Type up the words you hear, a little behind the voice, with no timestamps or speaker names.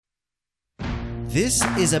This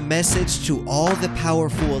is a message to all the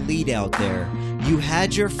powerful elite out there. You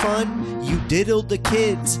had your fun, you diddled the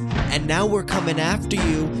kids, and now we're coming after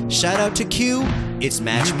you. Shout out to Q, it's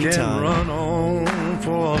match me time. Run on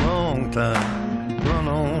for a long time. Run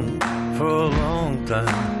on for a long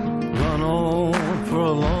time. Run on for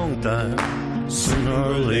a long time. Sooner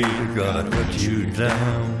or later, gotta cut you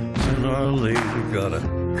down. Sooner or later, gotta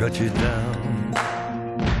cut you down.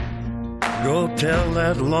 Go tell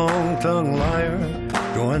that long-tongued liar.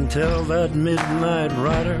 Go and tell that midnight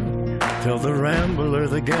rider. Tell the rambler,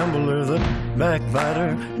 the gambler, the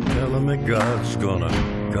backbiter. Tell him that God's gonna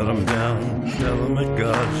cut him down. Tell him that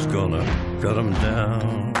God's gonna cut him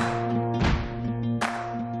down.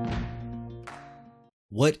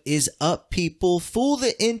 What is up, people? Fool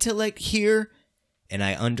the intellect here. And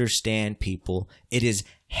I understand, people. It is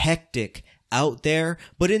hectic out there.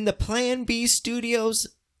 But in the Plan B studios,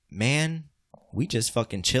 man, we just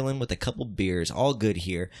fucking chilling with a couple beers. All good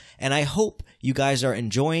here. And I hope you guys are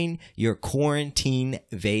enjoying your quarantine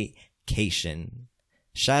vacation.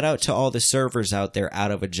 Shout out to all the servers out there out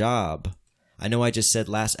of a job. I know I just said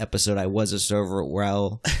last episode I was a server.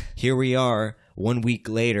 Well, here we are 1 week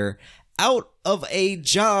later. Out of a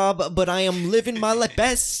job, but I am living my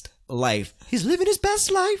best life. He's living his best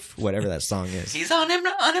life. Whatever that song is. He's on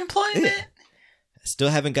unemployment. Still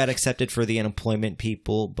haven't got accepted for the unemployment,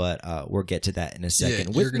 people, but we'll get to that in a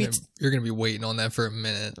second. Yeah, you're gonna be waiting on that for a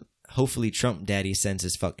minute. Hopefully Trump daddy sends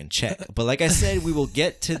his fucking check. But like I said, we will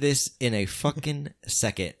get to this in a fucking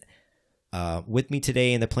second. With me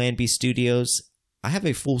today in the Plan B studios, I have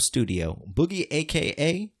a full studio. Boogie,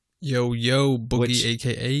 a.k.a. Yo, Boogie,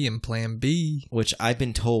 a.k.a. in Plan B. Which I've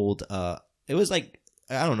been told, it was like,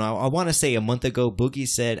 I don't know, I want to say a month ago, Boogie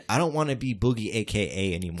said, I don't want to be Boogie,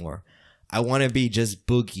 a.k.a. anymore. I want to be just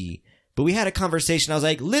Boogie. But we had a conversation. I was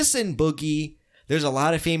like, listen, Boogie, there's a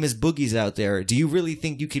lot of famous Boogies out there. Do you really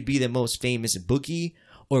think you could be the most famous Boogie?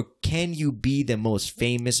 Or can you be the most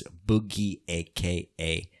famous Boogie,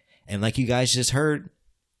 a.k.a.? And like you guys just heard,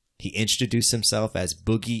 he introduced himself as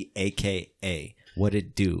Boogie, a.k.a. What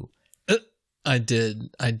it do? I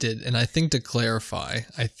did. And I think to clarify,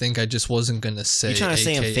 I think I just wasn't going to say you trying to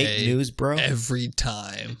say I'm fake news, bro? Every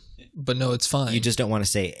time. But no, it's fine. You just don't want to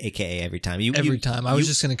say AKA every time. Every time. I was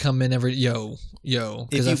just going to come in every, yo,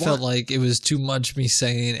 because I felt like it was too much me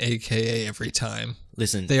saying AKA every time.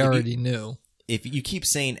 Listen. They already knew. If you keep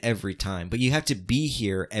saying every time, but you have to be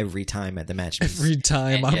here every time at the match. Every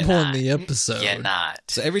time I'm on the episode. You're not.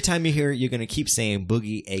 So every time you're here, you're going to keep saying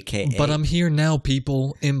Boogie, AKA. But I'm here now,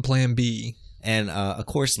 people, in Plan B. And, of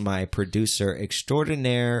course, my producer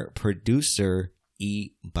extraordinaire, producer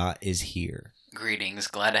E-Bot is here. Greetings.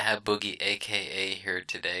 Glad to have Boogie, a.k.a. here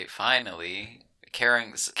today. Finally,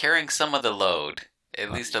 carrying some of the load. At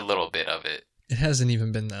least a little bit of it. It hasn't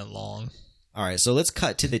even been that long. All right, so let's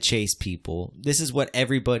cut to the chase, people. This is what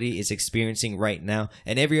everybody is experiencing right now,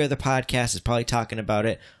 and every other podcast is probably talking about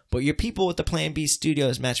it. But your people with the Plan B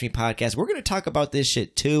Studios Match Me podcast, we're going to talk about this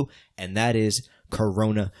shit too, and that is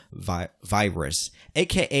coronavirus,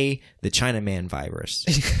 a.k.a. the Chinaman virus,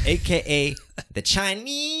 a.k.a. the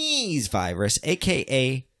Chinese virus,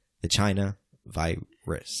 a.k.a. the China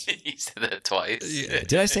virus. You said that twice. Yeah.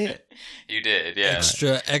 Did I say it? You did, yeah.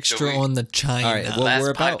 Extra on the China. All right,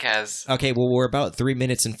 well, podcast. We're about 3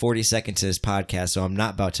 minutes and 40 seconds to this podcast, so I'm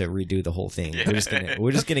not about to redo the whole thing. Yeah.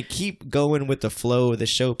 We're just gonna keep going with the flow of the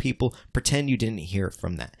show, people. Pretend you didn't hear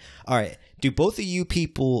from that. All right. Do both of you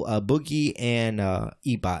people, Boogie and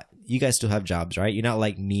E-Bot, you guys still have jobs, right? You're not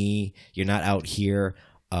like me. You're not out here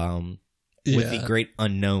with the great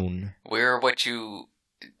unknown. We're what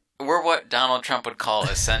Donald Trump would call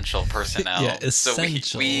essential personnel. Yeah, essential.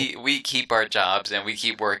 So we keep our jobs and we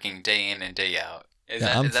keep working day in and day out. Is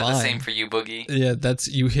that the same for you, Boogie? Yeah,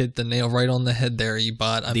 you hit the nail right on the head there,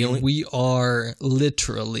 E-Bot. I mean, we are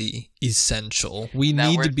literally essential. We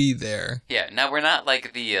need to be there. Yeah, now we're not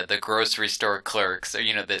like the grocery store clerks or,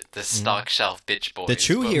 the stock shelf bitch boys. The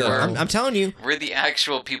true hero. I'm telling you. We're the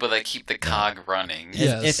actual people that keep the cog running.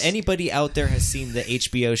 Yes. If anybody out there has seen the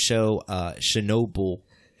HBO show Chernobyl,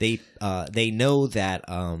 they know that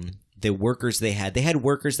the workers they had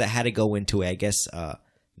workers that had to go into, I guess,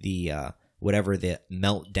 the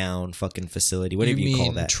meltdown fucking facility, whatever you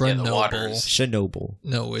call that. Chernobyl.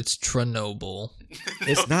 No, it's Chernobyl.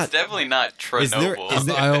 It's not. It's definitely not Chernobyl.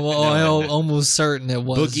 I'm almost certain it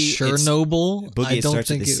was Chernobyl. Boogie, it starts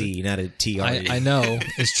with a C, not a T-R. I know.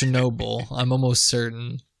 It's Chernobyl. I'm almost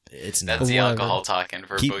certain. It's not. That's the alcohol talking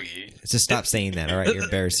for Boogie. Just stop saying that, all right? You're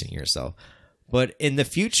embarrassing yourself. But in the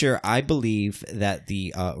future, I believe that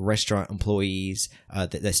the restaurant employees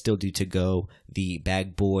that still do to-go, the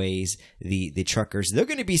bag boys, the truckers, they're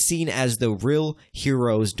going to be seen as the real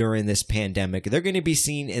heroes during this pandemic. They're going to be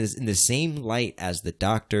seen as in the same light as the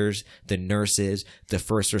doctors, the nurses, the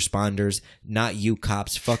first responders. Not you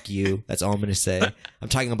cops. Fuck you. That's all I'm going to say. I'm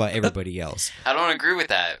talking about everybody else. I don't agree with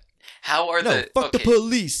that. How are fuck the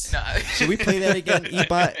police. No. Should we play that again,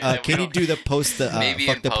 Ebot? Can you do the post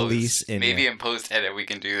fuck the police? Maybe in post edit we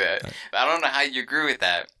can do that. I don't know how you agree with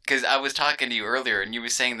that. Because I was talking to you earlier and you were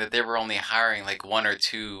saying that they were only hiring like 1 or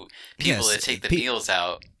 2 people to take the meals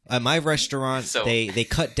out. My restaurant, they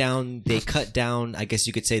cut down, I guess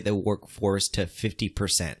you could say, the workforce to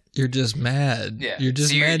 50%. You're just mad. Yeah. You're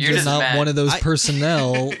just mad you're not mad. One of those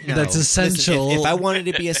personnel that's essential. Listen, if I wanted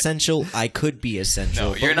to be essential, I could be essential.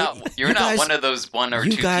 No, you're not one of those 1 or 2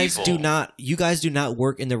 people. You guys do not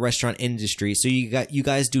work in the restaurant industry, so you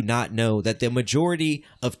guys do not know that the majority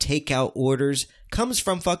of takeout orders comes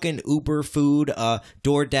from fucking Uber food,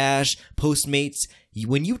 DoorDash, Postmates.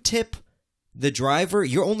 When you tip the driver,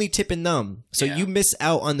 you're only tipping them. So you miss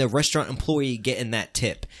out on the restaurant employee getting that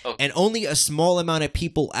tip. Okay. And only a small amount of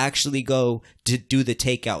people actually go to do the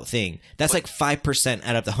takeout thing. That's like 5%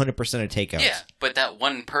 out of the 100% of takeouts. Yeah, but that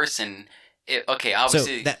one person...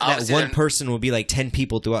 obviously... So that one person will be like 10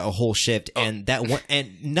 people throughout a whole shift. And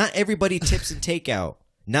not everybody tips in takeout.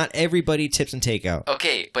 Not everybody tips and takeout.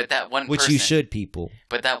 Okay, but that one person... Which you should, people.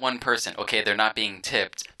 But that one person, okay, they're not being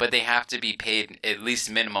tipped, but they have to be paid at least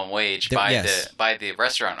minimum wage by the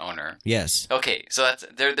restaurant owner. Yes. Okay, so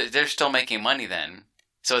they're still making money then.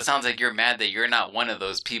 So it sounds like you're mad that you're not one of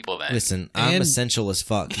those people then. Listen, I'm essential as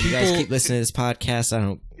fuck. You guys keep listening to this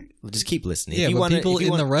podcast, just keep listening. Yeah, but people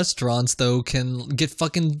in the restaurants, though, can get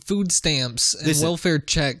fucking food stamps and welfare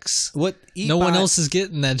checks. No one else is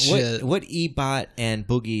getting that shit. What Ebot and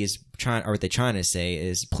Boogie is trying to say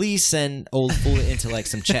is, please send Old Fool Intellect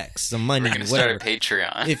some checks, some money, We're gonna start a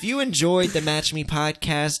Patreon. If you enjoyed the Match Me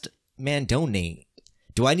podcast, man, donate.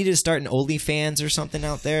 Do I need to start an OnlyFans or something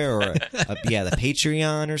out there, or the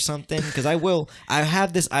Patreon or something? Because I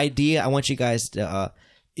have this idea. I want you guys to,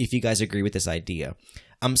 if you guys agree with this idea.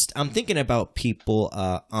 I'm thinking about people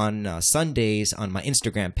on Sundays on my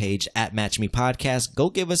Instagram page at Match Me Podcast. Go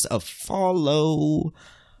give us a follow.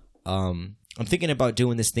 I'm thinking about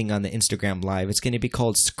doing this thing on the Instagram Live. It's going to be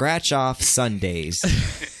called Scratch Off Sundays.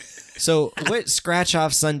 So what Scratch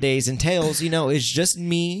Off Sundays entails, is just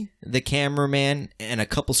me, the cameraman, and a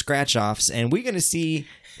couple scratch offs, and we're going to see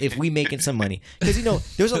if we making some money. Because,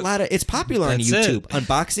 there's a lot of... It's popular on YouTube.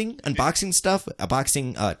 Unboxing stuff,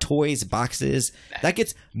 unboxing toys, boxes. That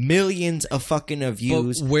gets millions of fucking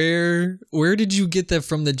views. But where did you get that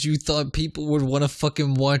from that you thought people would want to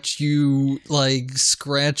fucking watch you,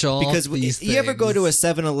 scratch off these things? You ever go to a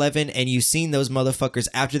 7-Eleven and you've seen those motherfuckers,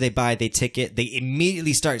 after they buy their ticket, they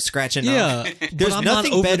immediately start scratching off? There's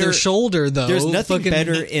nothing over better, their shoulder, though. There's nothing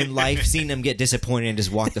better in life seeing them get disappointed and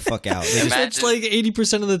just walk the fuck out. It's like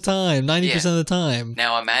 80% of the time, 90% of the time.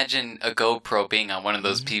 Now imagine a GoPro being on one of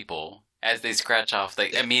those people as they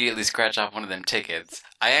immediately scratch off one of them tickets.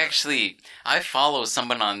 I follow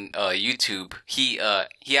someone on YouTube. He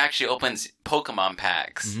actually opens Pokemon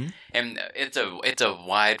packs, and it's a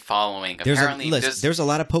wide following. Apparently, there's a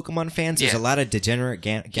lot of Pokemon fans. There's a lot of degenerate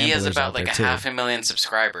gamblers. He has about 500,000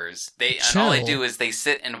 subscribers. And all they do is they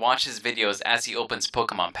sit and watch his videos as he opens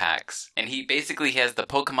Pokemon packs, and he basically has the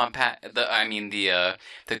Pokemon pack. The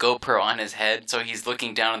GoPro on his head, so he's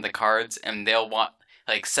looking down at the cards, and they'll watch.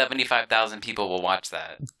 75,000 people will watch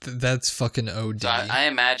that. That's fucking OD. So I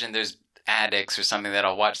imagine there's addicts or something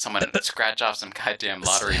that'll watch someone scratch off some goddamn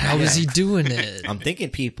lottery. How is he doing it? I'm thinking,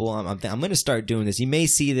 people, I'm going to start doing this. You may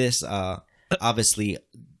see this. Obviously,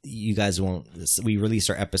 you guys won't. We release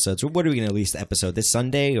our episodes. What are we going to release the episode? This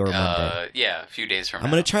Sunday or Monday? Yeah, a few days from now.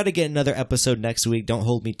 I'm going to try to get another episode next week. Don't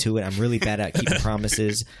hold me to it. I'm really bad at keeping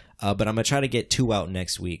promises. But I'm going to try to get 2 out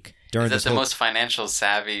next week. Is that the most financial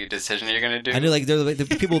savvy decision you're going to do? I know, the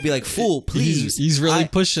people will be like, fool, please. He's really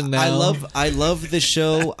pushing now. I love the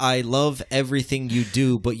show. I love everything you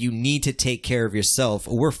do, but you need to take care of yourself.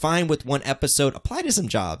 We're fine with 1 episode. Apply to some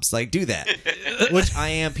jobs. Do that. Which I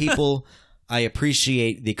am, people. I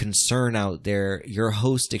appreciate the concern out there. Your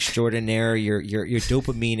host extraordinaire, your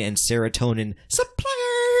dopamine and serotonin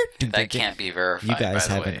supplier. That can't be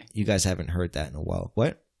verified, You guys haven't heard that in a while.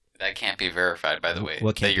 What? That can't be verified, by the way,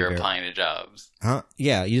 that you're applying to jobs. Huh?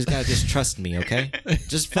 Yeah, you just gotta trust me, okay?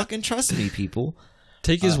 Just fucking trust me, people.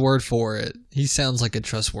 Take his word for it. He sounds like a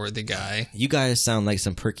trustworthy guy. You guys sound like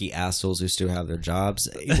some perky assholes who still have their jobs.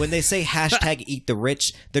 When they say hashtag eat the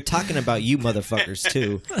rich, they're talking about you motherfuckers,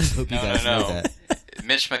 too. I hope you guys know that.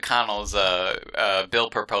 Mitch McConnell's bill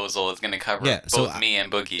proposal is going to cover both me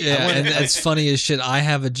and Boogie. Yeah, and it's funny as shit. I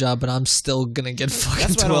have a job, but I'm still going to get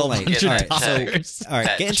fucking $1,200. All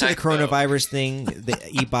right, get into the coronavirus thing. The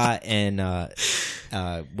Ebot and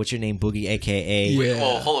what's your name, Boogie, aka?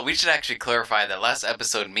 Well, hold on. We should actually clarify that last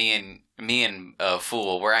episode. Me and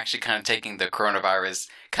Fool were actually kind of taking the coronavirus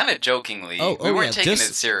kind of jokingly. We weren't taking it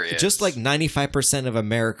serious. Just like 95% of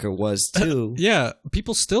America was too. Yeah,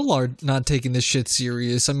 people still are not taking this shit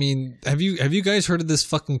serious. I mean, have you guys heard of this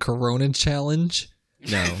fucking Corona challenge?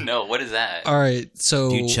 No. No, what is that? All right, so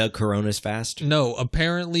do you chug Coronas fast? No,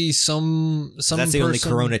 apparently some that's the only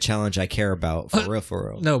Corona challenge I care about for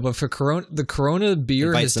real. No, but for Corona, the Corona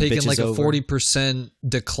beer has taken like a 40%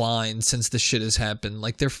 decline since the shit has happened.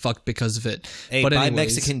 Like they're fucked because of it. Hey, but buy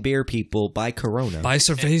Mexican beer, people. Buy Corona. Buy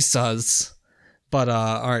cervezas. But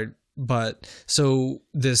all right. But so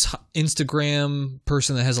this Instagram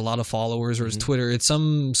person that has a lot of followers, or his Twitter, it's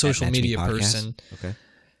some social media person. Okay.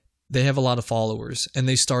 They have a lot of followers, and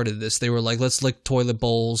they started this. They were like, let's lick toilet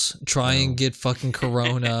bowls, try and get fucking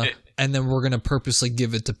Corona, and then we're going to purposely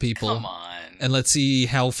give it to people. Come on. And let's see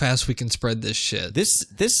how fast we can spread this shit. This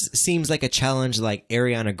seems like a challenge like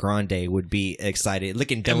Ariana Grande would be excited.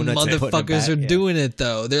 Licking donuts and motherfuckers are doing it,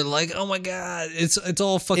 though. They're like, oh my God. It's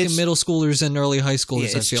all fucking middle schoolers and early high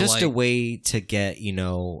schoolers, it's just a way to get,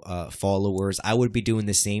 followers. I would be doing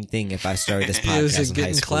the same thing if I started this podcast in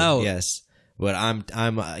high school. Clout. Yes. But I'm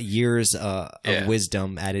years of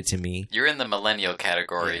wisdom added to me. You're in the millennial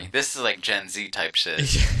category. Yeah. This is like Gen Z type shit.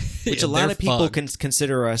 Which a lot of people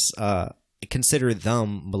consider us, consider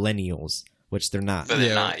them millennials, which they're not. But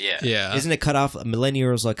they're not, yeah. Isn't it cut off?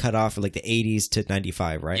 Millennials are cut off for like the 80s to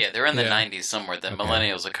 95, right? Yeah, they're in the 90s somewhere. The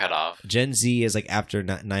millennials are cut off. Gen Z is like after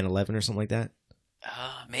 9/11 or something like that?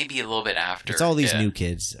 Maybe a little bit after. It's all these new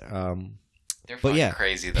kids. They're fucking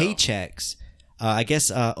crazy, though. Paychecks. I guess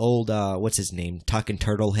old what's his name, talking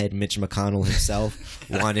turtlehead Mitch McConnell himself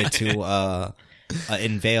wanted to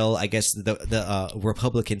unveil. I guess the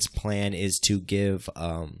Republicans' plan is to give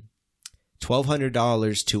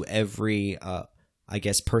 $1,200 to every I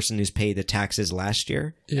guess person who's paid the taxes last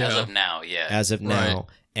year. Yeah. As of now, yeah. As of now, right.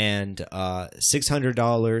 And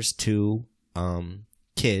 $600 to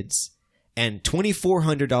kids. And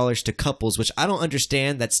 $2,400 to couples, which I don't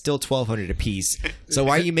understand. That's still $1,200 a piece. So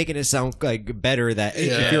why are you making it sound like better that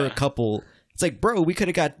if you're a couple, it's like, bro, we could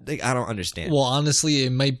have got. Like, I don't understand. Well, honestly,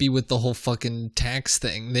 it might be with the whole fucking tax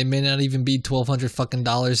thing. They may not even be $1,200 fucking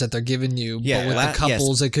dollars that they're giving you. Yeah, but with the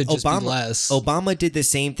couples, it could just be less. Obama did the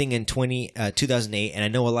same thing in 2008, and I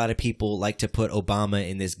know a lot of people like to put Obama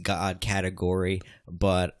in this God category.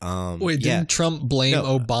 But wait, didn't Trump blame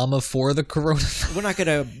Obama for the coronavirus? We're not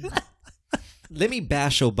gonna. Let me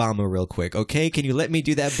bash Obama real quick, okay? Can you let me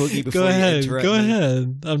do that, Boogie, before you interrupt me? Go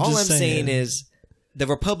ahead. All I'm saying is the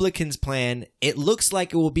Republicans' plan, it looks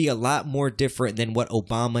like it will be a lot more different than what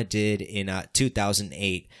Obama did in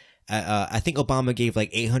 2008. I think Obama gave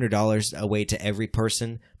like $800 away to every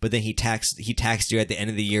person, but then he taxed you at the end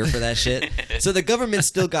of the year for that shit. So the government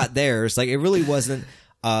still got theirs. Like, it really wasn't.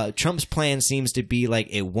 Trump's plan seems to be like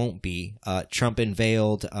it won't be. Trump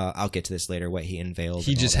unveiled. I'll get to this later. What he unveiled.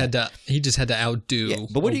 He just had to outdo. Yeah,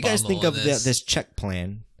 but what do you guys think of this check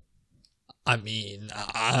plan? I mean,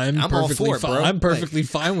 I'm perfectly fine. I'm perfectly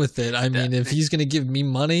fine with it. I mean, if he's gonna give me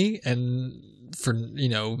money and for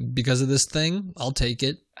because of this thing, I'll take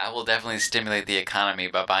it. I will definitely stimulate the economy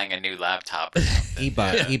by buying a new laptop.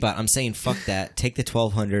 Ebot, I'm saying fuck that. Take the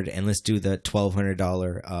 $1,200 and let's do the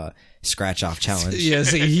 $1,200 scratch off challenge. Yeah,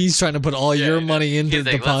 so he's trying to put all your money into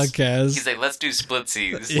the podcast. He's like, let's do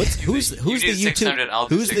splitsies. Who's the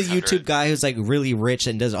YouTube guy who's like really rich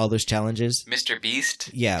and does all those challenges? Mr. Beast.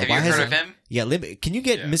 Yeah, have you heard of him? Yeah, can you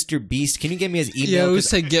get Mr. Beast? Can you get me his email? Yeah, I would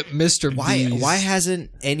say get Mr. Beast. Why hasn't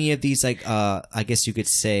any of these like I guess you could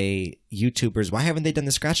say YouTubers? Why haven't they done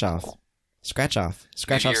the scratch off? Scratch off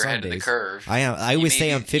Sundays. Ahead of the curve. I always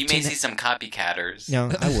say I'm 15. You may see some copycatters.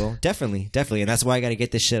 No, I will definitely, and that's why I got to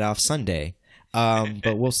get this shit off Sunday.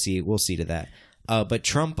 But we'll see to that. But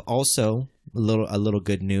Trump also a little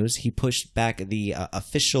good news. He pushed back the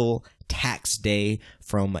official tax day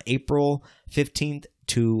from April 15th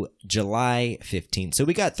to July 15th. So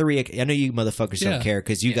we got 3. I know you motherfuckers don't care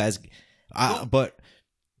because you guys, but.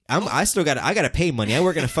 I gotta pay money. I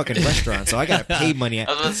work in a fucking restaurant, so I gotta pay money.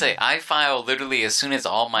 I was gonna say, I file literally as soon as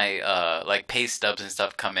all my like pay stubs and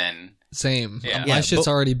stuff come in. Same. Yeah. My shit's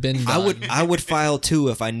already been done. I would file too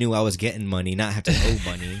if I knew I was getting money, not have to owe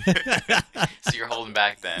money. So you're holding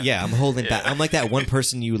back then. Yeah, I'm holding back. I'm like that one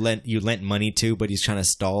person you lent money to, but he's trying to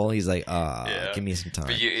stall. He's like, give me some time.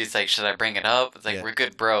 But it's like, should I bring it up? It's like, we're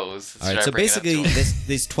good bros. All right, so basically,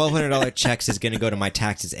 this $1,200 checks is going to go to my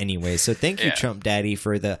taxes anyway. So thank you, Trump Daddy,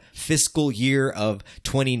 for the fiscal year of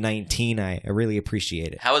 2019. I really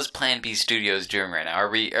appreciate it. How is Plan B Studios doing right now? Are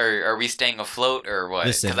we staying afloat or what?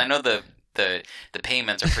 Because I know the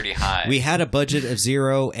payments are pretty high. We had a budget of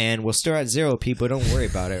 0, and we'll start at 0. People, don't worry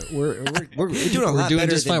about it. We're doing a lot better. We're doing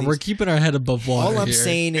just fine. We're keeping our head above water. All I'm here.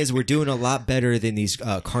 saying is we're doing a lot better than these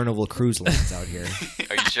Carnival cruise lines out here.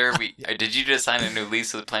 Are you sure? Did you just sign a new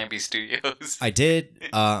lease with Plan B Studios? I did.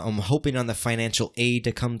 I'm hoping on the financial aid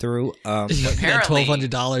to come through. Apparently, that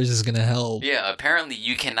 $1,200 is going to help. Yeah, apparently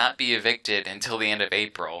you cannot be evicted until the end of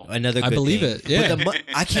April. Another good I believe thing. it. Yeah, but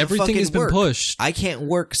I can't. Everything has been work. pushed. I can't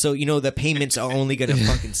work, so the payments are only going to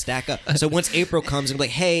fucking stack up. So once April comes, I'm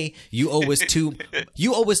like, hey, you owe us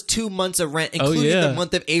 2 months of rent, including the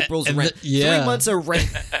month of April's rent. 3 months of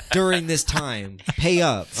rent during this time. Pay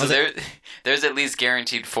up. So there's at least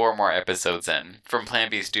guaranteed 4 more episodes in from Plan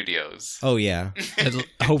B Studios. Oh yeah,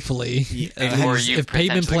 hopefully. If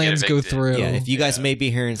payment plans go through. Yeah, if you guys may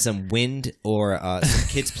be hearing some wind or some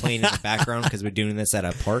kids playing in the background because we're doing this at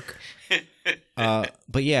a park.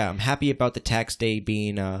 But yeah, I'm happy about the tax day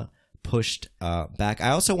being pushed back. I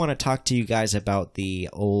also want to talk to you guys about the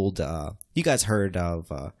old. You guys heard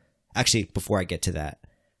of? Actually, before I get to that,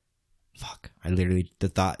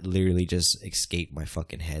 the thought literally just escaped my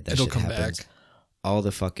fucking head. That It'll shit come happens back all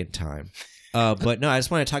the fucking time. But no, I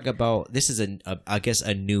just want to talk about this is I guess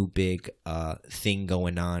a new big thing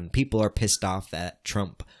going on. People are pissed off that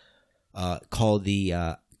Trump called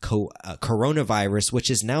the coronavirus, which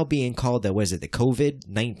is now being called the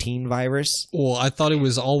COVID-19 virus. Well, I thought it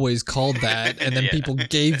was always called that, and then people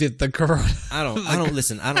gave it the corona. I don't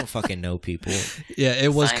listen. I don't fucking know people. Yeah,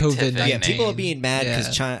 it was COVID-19. Yeah, people are being mad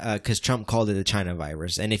because Trump called it the China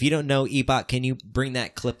virus. And if you don't know, Ebot, can you bring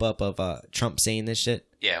that clip up of Trump saying this shit?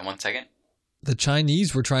 Yeah, 1 second. The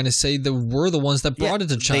Chinese were trying to say that we're the ones that brought it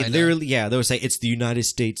to China. They literally, they would say it's the United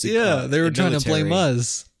States. They were trying to blame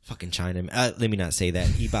us. Fucking China. Let me not say that.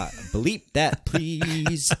 Ebot, bleep that,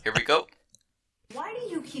 please. Here we go. Why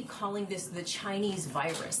do you keep calling this the Chinese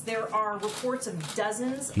virus? There are reports of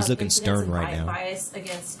dozens He's of looking incidents stern right now. bias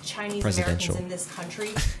against Chinese Americans in this country.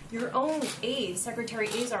 Your own aide, Secretary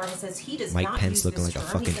Azar, says he does Mike not Pence use looking this like a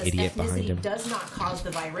term. fucking he says idiot behind him. does not cause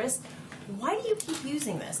the virus. Why do you keep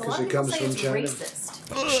using this? A lot of it people comes say from it's China.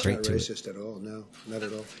 racist. Straight Not to racist at all. No, not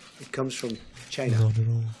at all. It comes from China. Not at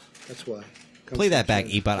all. That's why. Play that back,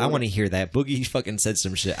 Ebot. I want to hear that. Boogie fucking said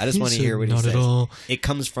some shit. I just want to hear what he not says. At all. It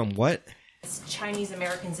comes from what? Chinese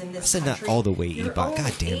Americans in this I said country. not all the way, Your Ebot. own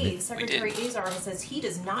God damn aide, it. Secretary Azar says he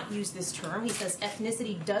does not use this term. He says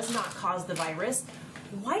ethnicity does not cause the virus.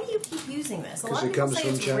 Why do you keep using this? A lot of it people comes say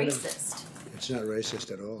from it's China. racist. It's not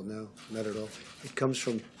racist at all. No, not at all. It comes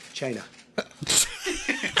from China.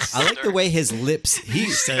 I like the way his lips. He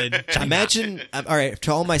said, "Imagine, all right,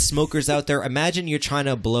 to all my smokers out there, imagine you're trying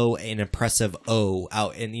to blow an impressive O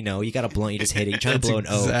out, and you got a blunt, you just hit it. You're trying to blow an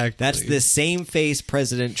O. That's the same face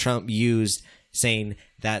President Trump used, saying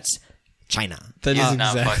that's China. That is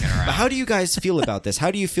exactly. But how do you guys feel about this?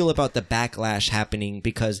 How do you feel about the backlash happening?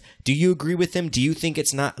 Because do you agree with him? Do you think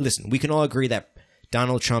it's not? Listen, we can all agree that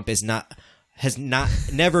Donald Trump has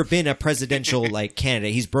never been a presidential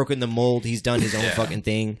candidate. He's broken the mold. He's done his own fucking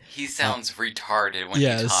thing. He sounds retarded when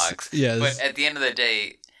he talks. Yes. But at the end of the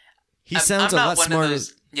day, he sounds a lot smarter.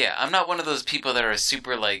 I'm not one of those people that are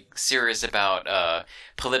super serious about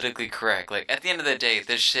politically correct. At the end of the day,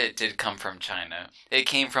 this shit did come from China. It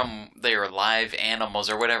came from their live animals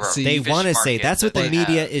or whatever. They want to say that's what the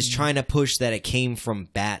media is trying to push, that it came from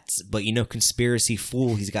bats. But conspiracy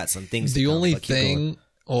fool, he's got some things. The only thing.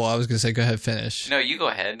 Oh, I was going to say, go ahead, finish. No, you go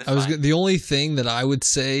ahead. The only thing that I would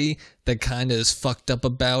say that kind of is fucked up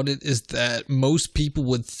about it is that most people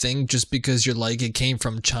would think just because you're it came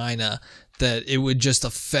from China, that it would just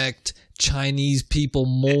affect Chinese people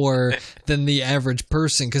more than the average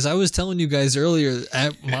person. Because I was telling you guys earlier,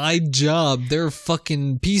 at my job, there are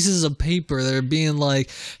fucking pieces of paper that are being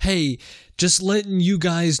hey, just letting you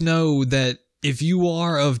guys know that if you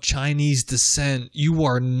are of Chinese descent, you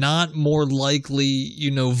are not more likely,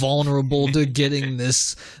 vulnerable to getting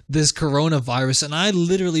this coronavirus. And I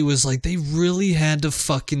literally was they really had to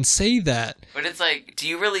fucking say that. But it's do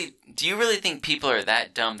you really think people are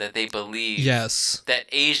that dumb that they believe that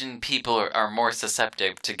Asian people are more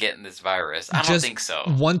susceptible to getting this virus? I don't think so.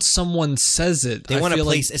 Once someone says it, they want to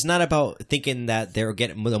place. It's not about thinking that they're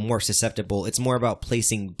getting more susceptible. It's more about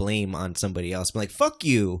placing blame on somebody else. Fuck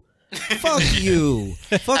you. Fuck you.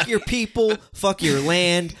 Fuck your people. Fuck your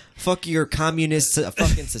land. Fuck your communist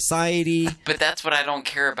fucking society. But that's what I don't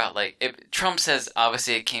care about. Like, if Trump says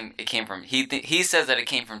obviously it came from he says that it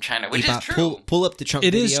came from China, which is true. Pull up the Trump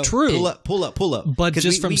It video. is true. Pull up. But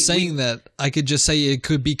just from saying that, I could just say it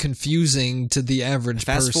could be confusing to the average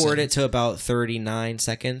person. Fast forward it to about 39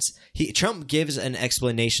 seconds. Trump gives an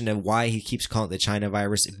explanation of why he keeps calling it the China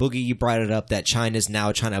virus. Boogie, you brought it up that China's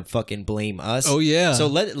now trying to fucking blame us. Oh, yeah. So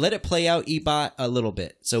let it play out, Ebot, a little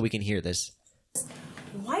bit so we can hear this.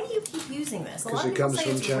 Why do you keep using this? A lot Because of it people comes say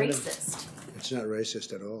from it's China. racist. It's not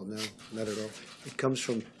racist at all. No, not at all. It comes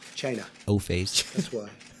from China. O-face. That's why.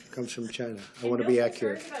 It comes from China. I want to be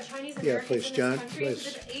accurate. Yeah, please, John,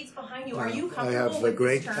 please. Are you I have comfortable with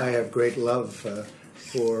this term? I have great love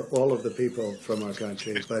for all of the people from our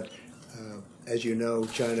country, but as you know,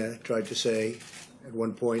 China tried to say at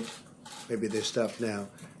one point, maybe they stopped now,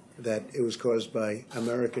 that it was caused by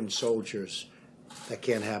American soldiers. That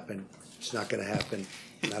can't happen. It's not going to happen.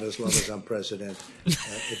 Not as long as I'm president.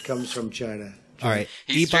 It comes from China. All right.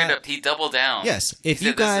 He Ebot, straight up, he doubled down. Yes. He If you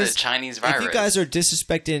said this guys is a Chinese virus. If you guys are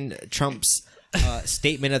disrespecting Trump's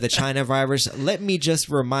statement of the China virus, let me just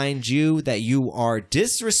remind you that you are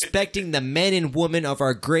disrespecting the men and women of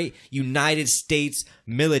our great United States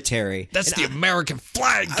military. That's the American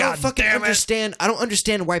flag, I don't fucking understand. I don't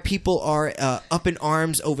understand why people are up in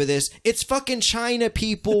arms over this. It's fucking China,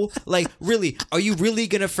 people. Like, really, are you really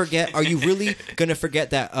gonna forget? Are you really gonna forget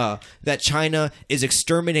that that China is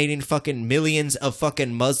exterminating fucking millions of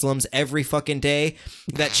fucking Muslims every fucking day?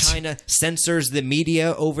 That China censors the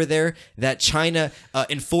media over there? That China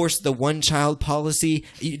enforced the one-child policy?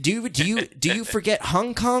 Do you forget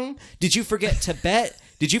Hong Kong? Did you forget Tibet?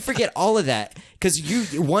 Did you forget all of that? Because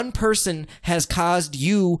one person has caused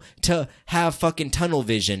you to have fucking tunnel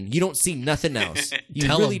vision. You don't see nothing else. You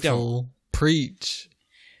Tell really 'em, don't. fool. Preach.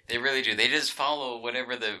 They really do. They just follow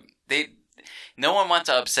whatever no one wants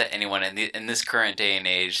to upset anyone in this current day and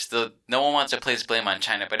age. No one wants to place blame on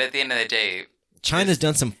China. But at the end of the day, China's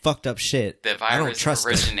done some fucked up shit. the I don't virus trust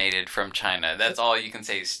them. originated from China. That's all you can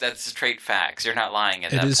say. That's straight facts. You're not lying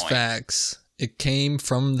at It that is point. facts. It came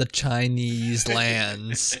from the Chinese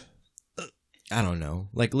lands. I don't know.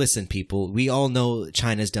 Like, listen, people, we all know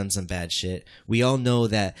China's done some bad shit. We all know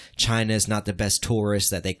that China is not the best tourist,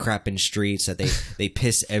 that they crap in streets, that they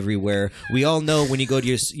piss everywhere. We all know when you go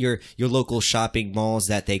to your local shopping malls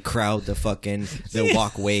that they crowd the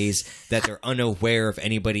walkways, that they're unaware of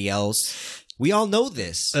anybody else. We all know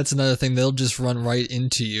this. That's another thing. They'll just run right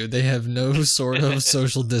into you. They have no sort of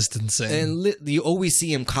social distancing. And you always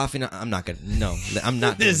see him coughing. I'm not doing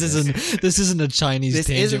This isn't a Chinese This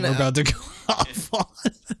tangent isn't we're a- about to go off on.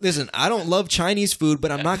 Listen, I don't love Chinese food,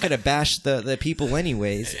 but I'm not going to bash the people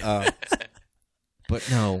anyways. But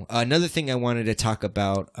no, another thing I wanted to talk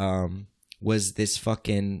about was this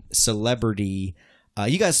fucking celebrity.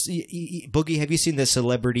 You guys, Boogie, have you seen the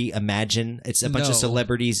celebrity Imagine? It's a bunch of No.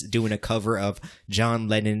 celebrities doing a cover of John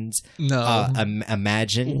Lennon's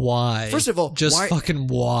Imagine. Why? First of all, just why- fucking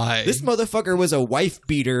why? This motherfucker was a wife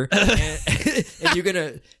beater, and you're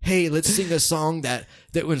gonna, hey, let's sing a song that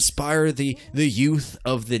will inspire the youth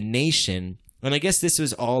of the nation. And I guess this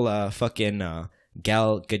was all fucking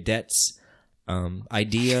Gal Gadot's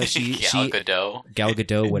idea. Gal Gadot. Gal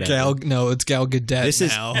Gadot, whatever. It's Gal Gadot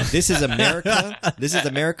now. This is America. This is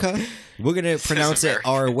America. We're gonna pronounce it America.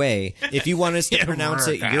 our way. If you want us to pronounce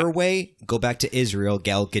it your way, go back to Israel,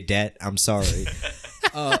 Gal Gadot. I'm sorry.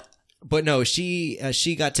 But no,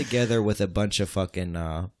 she got together with a bunch of fucking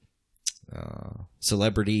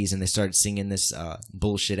celebrities, and they started singing this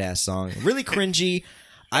bullshit ass song. Really cringy.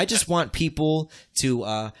 I just want people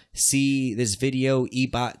to see this video.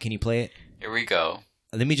 Ebot, can you play it? Here we go.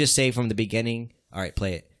 Let me just say from the beginning. All right,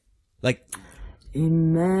 play it. Like,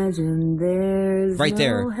 Imagine there's right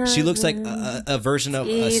there. no She looks like heaven. a version of a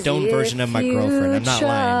Easy stone version of my if girlfriend. I'm you not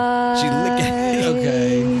lying. She look.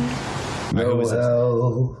 Okay. Who is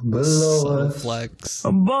it? Flex.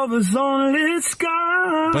 Above us only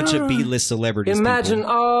sky. Bunch of B-list celebrities. Imagine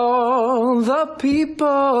people. all the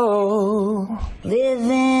people.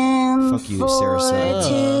 Living Fuck you, for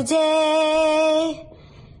Sarasota. today.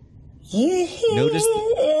 Notice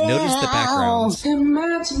the backgrounds.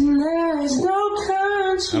 Imagine there's no country.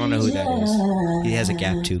 I don't know who that is. He has a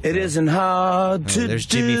gap tooth. It though. isn't hard Oh, to there's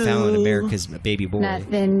Jimmy do. Fallon, America's baby boy.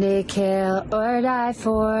 Nothing to kill or die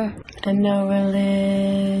for, and no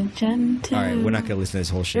religion to. All right, we're not gonna listen to this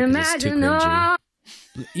whole shit because it's too Imagine cringy. all.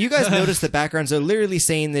 You guys notice the backgrounds? They're literally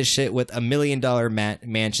saying this shit with $1 million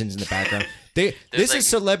mansions in the background. This like- is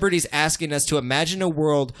celebrities asking us to imagine a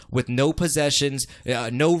world with no possessions,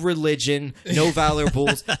 no religion, no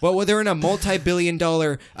valuables, but where they're in a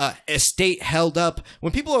multi-billion-dollar estate held up.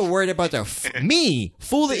 When people are worried about their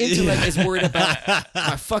fool the intellect is worried about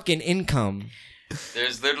my fucking income.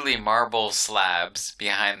 There's literally marble slabs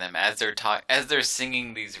behind them as they're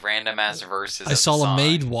singing these random ass verses. I saw a song.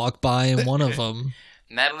 maid walk by in one of them.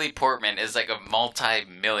 Natalie Portman is like a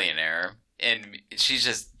multi-millionaire, and she's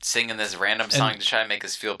just singing this random song to try to make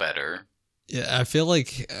us feel better. Yeah, I feel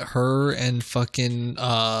like her and fucking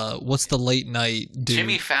what's the late night dude?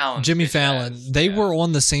 Jimmy Fallon. Jimmy Fallon. They were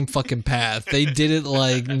on the same fucking path. They did it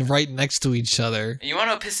like right next to each other. You want to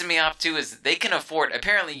know what pisses me off too is they can afford.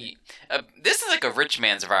 Apparently, this is like a rich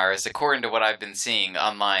man's virus, according to what I've been seeing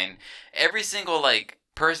online. Every single like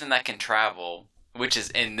person that can travel, which is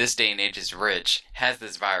in this day and age is rich, has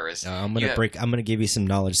this virus. I'm gonna give you some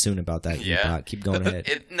knowledge soon about that. Yeah. Keep going ahead.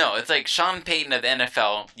 It's like Sean Payton of the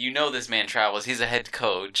NFL. You know this man travels. He's a head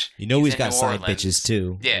coach. You know he's in got New side Orleans. bitches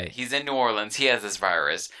too. Yeah, he's in New Orleans. He has this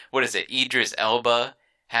virus. What is it? Idris Elba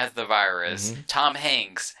has the virus. Tom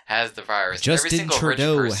Hanks has the virus. Every Justin single rich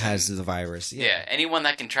Trudeau person- has the virus. Yeah, anyone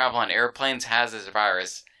that can travel on airplanes has this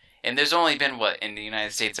virus. And there's only been, in the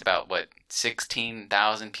United States, about,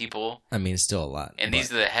 16,000 people? I mean, it's still a lot. And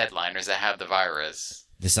these are the headliners that have the virus.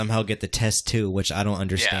 They somehow get the test too, which I don't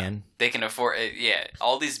understand. Yeah, they can afford it. Yeah,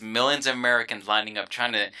 all these millions of Americans lining up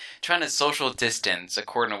trying to social distance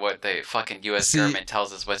according to what the fucking U.S. government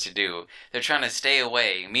tells us what to do. They're trying to stay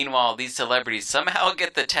away. Meanwhile, these celebrities somehow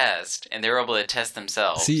get the test, and they're able to test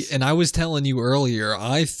themselves. See, and I was telling you earlier,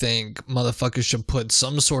 I think motherfuckers should put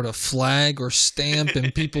some sort of flag or stamp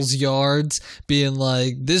in people's yards being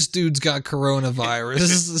like, this dude's got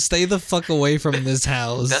coronavirus. Stay the fuck away from this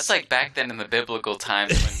house. That's like back then in the biblical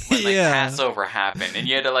times when Yeah. Passover happened, and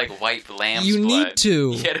you had to wipe lamb's You blood. need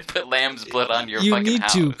to. You had to put lamb's blood on your You fucking need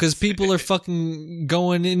house. to, because people are fucking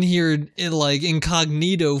going in here in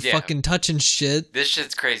incognito, Yeah. fucking touching shit. This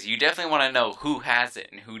shit's crazy. You definitely want to know who has it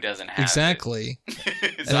and who doesn't have Exactly.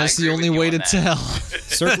 it. And So I that's the agree only with you way on to that. tell.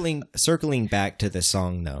 Circling back to the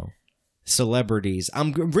song though, celebrities.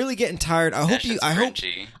 I'm really getting tired. I hope shit's I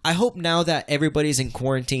cringy. hope now that everybody's in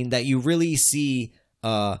quarantine that you really see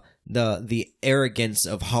the arrogance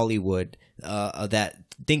of Hollywood that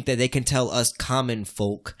think that they can tell us common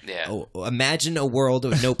folk. Yeah. Imagine a world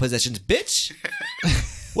of no possessions, bitch.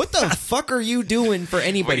 What the fuck are you doing for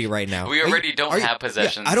anybody right now? we already don't have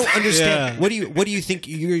possessions. I don't understand. Yeah. What do you think?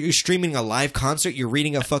 You're streaming a live concert? You're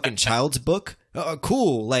reading a fucking child's book?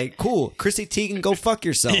 Cool. Cool. Chrissy Teigen, go fuck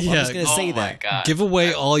yourself. I'm Yeah. just gonna say Oh my that. God. Give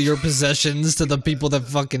away all your possessions to the people that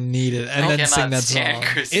fucking need it, and I then sing cannot that stand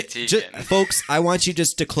song. Chrissy Teigen. Folks, I want you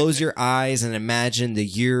just to close your eyes and imagine the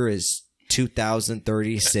year is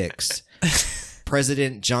 2036.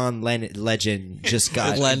 President John Legend just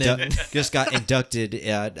got inducted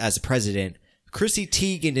as president. Chrissy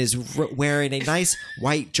Teigen is wearing a nice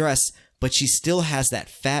white dress, but she still has that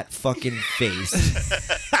fat fucking face.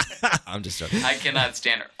 I'm just joking. I cannot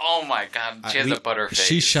stand her. Oh my God, she has a butter face.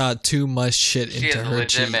 She shot too much shit She into has a her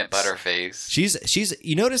legitimate cheeks. butter face. She's.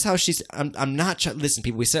 You notice how she's. I'm not. Listen,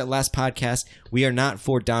 people. We said it last podcast. We are not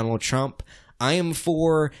for Donald Trump. I am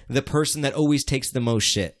for the person that always takes the most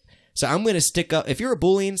shit. So I'm gonna stick up. If you're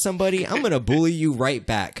bullying somebody, I'm gonna bully you right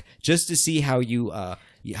back just to see how you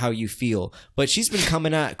feel. But she's been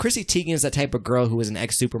coming out. Chrissy Teigen is that type of girl who was an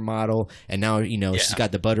ex-supermodel, and now she's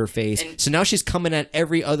got the butter face. So now she's coming at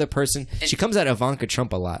every other person. She comes at Ivanka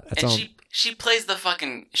Trump a lot. That's all. She plays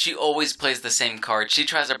she always plays the same card. She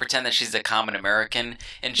tries to pretend that she's a common American,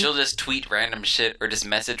 and she'll just tweet random shit or just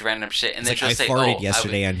message random shit, and then like, she'll I say, farted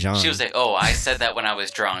yesterday on John. She'll say, "Oh, I said that when I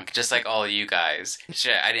was drunk, just like all of you guys.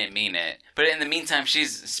 Shit, I didn't mean it." But in the meantime,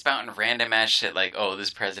 she's spouting random ass shit like, "Oh,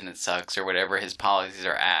 this president sucks" or whatever. His policies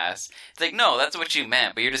are ass. It's like, no, that's what you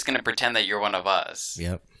meant, but you're just gonna pretend that you're one of us.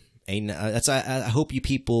 Yep. And I hope you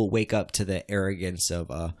people wake up to the arrogance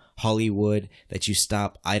of Hollywood, that you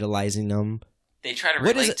stop idolizing them. They try to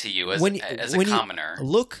relate to you as a commoner.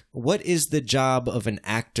 Look, what is the job of an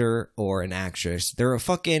actor or an actress? They're a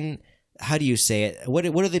fucking, how do you say it? What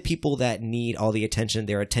are the people that need all the attention?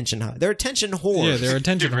 They're attention whores. Yeah, they're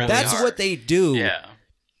attention whores. That's what they do. Yeah.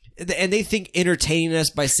 And they think entertaining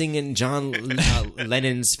us by singing John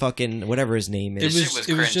Lennon's fucking whatever his name is.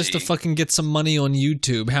 It was just to cringy. fucking get some money on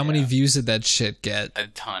YouTube. How many views did that shit get? A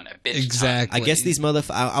ton, a bitch Exactly. I guess these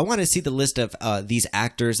I want to see the list of these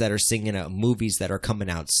actors that are singing movies that are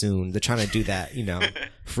coming out soon. They're trying to do that,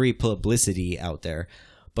 free publicity out there.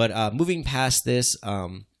 But moving past this,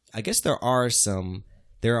 I guess there are some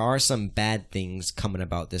there are some bad things coming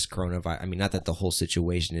about this coronavirus. I mean, not that the whole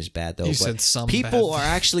situation is bad though. You but said some people bad are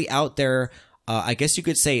actually out there. I guess you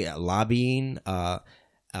could say lobbying.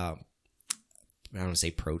 I don't want to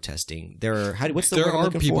say protesting. What's the word I'm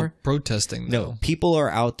looking people for? protesting, though. No, people are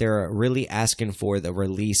out there really asking for the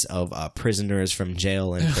release of prisoners from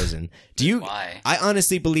jail and prison. Why? I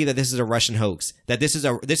honestly believe that this is a Russian hoax. That this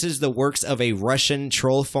is the works of a Russian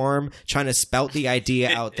troll farm trying to spout the idea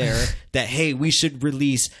out there that, hey, we should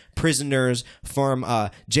release prisoners from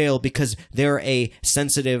jail because they're a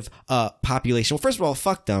sensitive population. Well, first of all,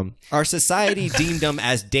 fuck them. Our society deemed them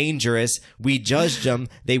as dangerous. We judged them.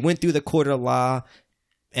 They went through the court of law.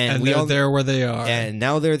 And they're there where they are. And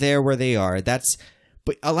now they're there where they are.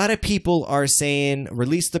 But a lot of people are saying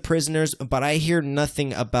release the prisoners, but I hear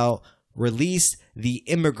nothing about release the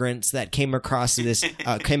immigrants that came across this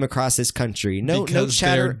country. No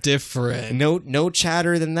chatter. They're different. No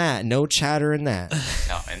chatter than that. No chatter in that.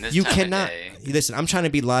 No, in this You time cannot of day, listen. I'm trying to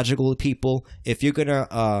be logical with people. If you're gonna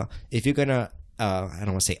I don't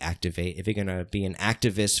want to say activate. If you're gonna be an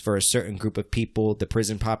activist for a certain group of people, the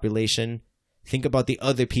prison population, think about the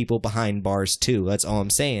other people behind bars too. That's all I'm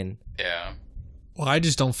saying. yeah. Well, I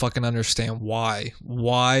just don't fucking understand why.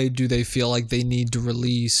 Why do they feel like they need to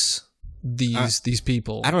release these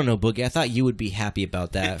people? I don't know, Boogie. I thought you would be happy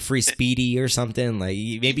about that. Free Speedy or something. Like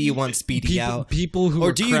maybe you want Speedy out. People who Or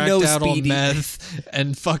are do you cracked know out on Speedy? meth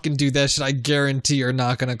and fucking do that shit, I guarantee are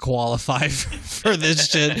not going to qualify for this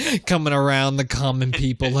shit coming around the common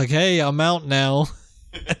people. Like, hey, I'm out now.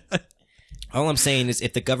 All I'm saying is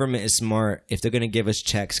if the government is smart, if they're going to give us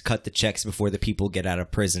checks, cut the checks before the people get out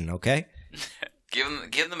of prison, okay?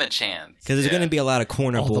 Give them a chance. Because there's going to be a lot of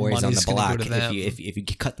corner All the boys on money's the gonna block go to them. if you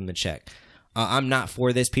cut them the check. I'm not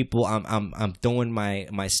for this, people. I'm throwing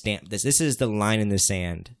my stamp. This is the line in the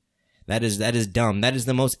sand. That is dumb. That is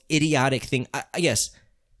the most idiotic thing. Yes,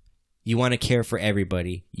 you want to care for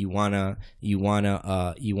everybody. You wanna be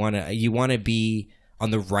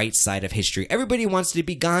on the right side of history. Everybody wants to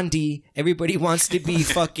be Gandhi. Everybody wants to be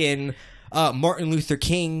fucking Martin Luther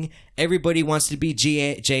King. Everybody wants to be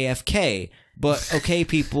JFK. But okay,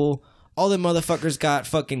 people, all the motherfuckers got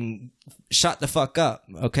fucking shot the fuck up.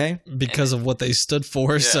 Okay, Because of what they stood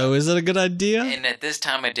for. So is it a good idea? And at this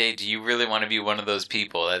time of day, do you really want to be one of those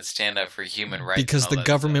people that stand up for human rights? Because and all the that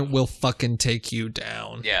government stuff? will fucking take you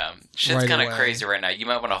down. Yeah, shit's right kind of away. crazy right now. You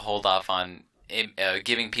might want to hold off on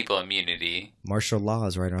giving people immunity. martial law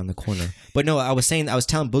is right around the corner. But no, I was telling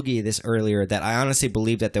Boogie this earlier that I honestly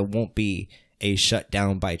believe that there won't be a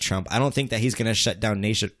shutdown by Trump. I don't think that he's going to shut down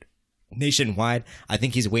nationwide. I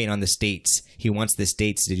think he's waiting on the states. He wants the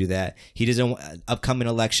states to do that. He doesn't upcoming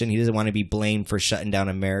election. He doesn't want to be blamed for shutting down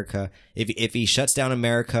America. If he shuts down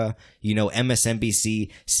America, MSNBC,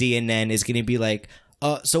 CNN is going to be like,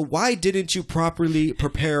 so why didn't you properly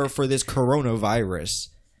prepare for this coronavirus?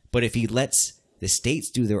 But if he lets the states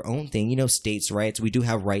do their own thing, states' rights. We do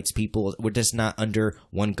have rights, people. We're just not under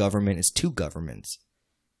one government. It's two governments.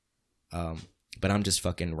 But I'm just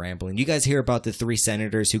fucking rambling. You guys hear about the 3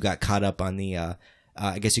 senators who got caught up on the,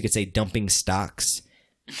 I guess you could say, dumping stocks?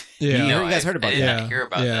 Yeah. You guys heard about I did that? not hear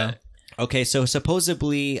about Yeah. that. Okay, so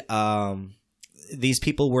supposedly these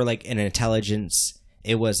people were like an intelligence.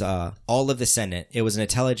 It was all of the Senate. It was an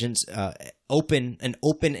intelligence, open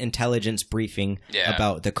intelligence briefing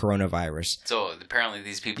about the coronavirus. So apparently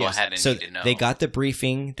these people Yes. hadn't So need to know. they got the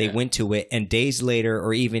briefing, they went to it, and days later,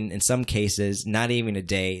 or even in some cases, not even a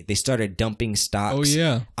day, they started dumping stocks Oh,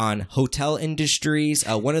 yeah. on hotel industries.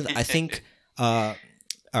 One of the, I think,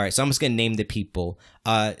 all right, so I'm just going to name the people.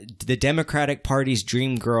 The Democratic Party's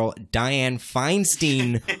dream girl, Dianne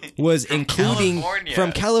Feinstein, was including California.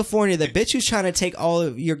 from California. The bitch who's trying to take all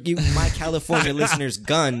of my California listeners'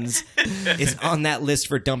 guns is on that list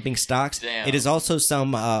for dumping stocks. Damn. It is also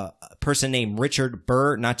some person named Richard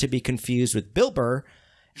Burr, not to be confused with Bill Burr.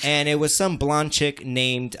 And it was some blonde chick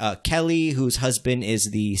named Kelly, whose husband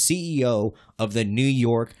is the CEO of the New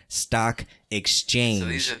York Stock Exchange. So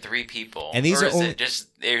these are 3 people. And these or are is only- it just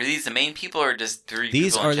are these the main people or just 3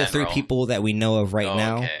 These people are in the 3 general? people that we know of right Oh,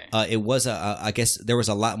 now. okay. It was I guess there was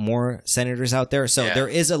a lot more senators out there. So Yeah. there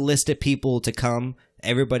is a list of people to come.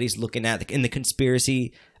 Everybody's looking at in the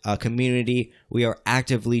conspiracy community. We are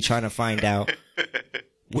actively trying to find out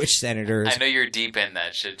which senators. I know you're deep in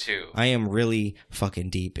that shit too. I am really fucking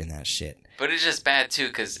deep in that shit. But it's just bad too,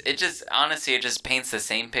 because it just paints the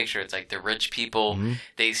same picture. It's like the rich people, Mm-hmm.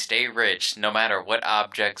 they stay rich no matter what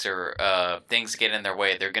objects or things get in their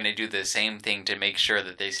way. They're going to do the same thing to make sure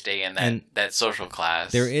that they stay in And that social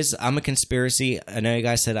class. I'm a conspiracy. I know you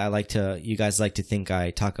guys said you guys like to think I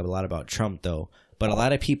talk a lot about Trump though. But a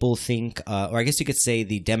lot of people think, or I guess you could say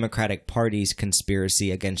the Democratic Party's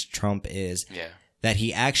conspiracy against Trump is that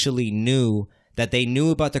he actually knew that they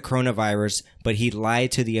knew about the coronavirus, but he lied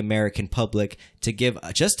to the American public to give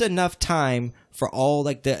just enough time for all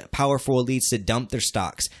like the powerful elites to dump their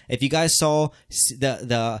stocks. If you guys saw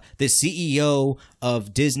the CEO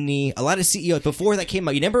of Disney, a lot of CEOs before that came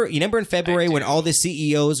out, you remember in February when all the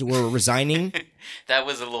CEOs were resigning? That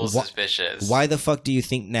was a little suspicious. Why the fuck do you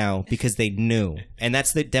think now? Because they knew. And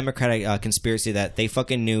that's the Democratic conspiracy, that they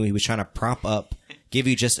fucking knew he was trying to prop up, give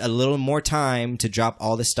you just a little more time to drop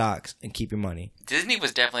all the stocks and keep your money. Disney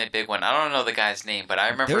was definitely a big one. I don't know the guy's name, but I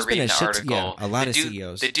remember reading the article. Yeah, a lot of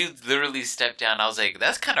CEOs. The dude literally stepped down. I was like,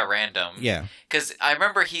 that's kind of random. Yeah. Because I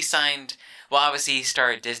remember he signed, well, obviously he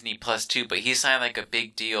started Disney Plus too, but he signed like a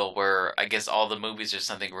big deal where I guess all the movies or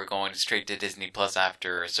something were going straight to Disney Plus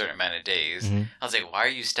after a certain amount of days. Mm-hmm. I was like, why are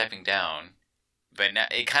you stepping down? But now,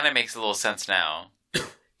 it kind of makes a little sense now.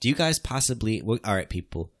 Do you guys possibly... All right,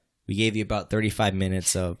 people. We gave you about 35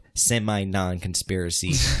 minutes of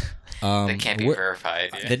semi-non-conspiracy. That can't be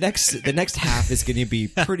verified. Yeah. The next half is going to be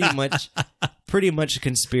pretty much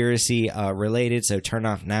conspiracy related. So turn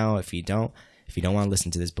off now if you don't want to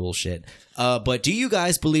listen to this bullshit. But do you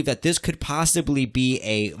guys believe that this could possibly be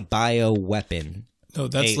a bioweapon? No,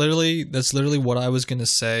 that's literally what I was going to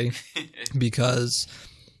say. Because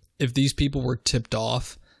if these people were tipped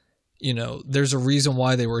off, you know, there's a reason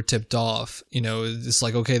why they were tipped off. You know, it's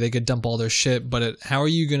like, okay, they could dump all their shit, but how are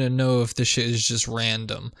you going to know if the shit is just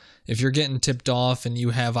random? If you're getting tipped off and you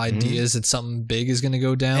have ideas that something big is going to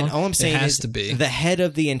go down, and all I'm saying it has is to be. The head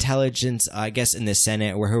of the intelligence, I guess, in the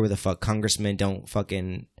Senate, or whoever the fuck, congressmen don't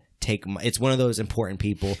fucking take... It's one of those important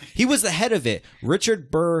people. He was the head of it. Richard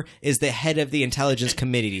Burr is the head of the intelligence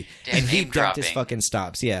committee. And he dropped his fucking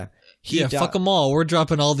stops. Yeah. Fuck them all. We're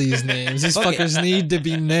dropping all these names. These fuckers need to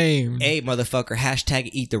be named. Hey, motherfucker, hashtag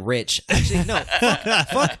eat the rich. Actually, no.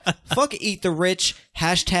 Fuck eat the rich.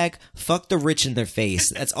 Hashtag fuck the rich in their face.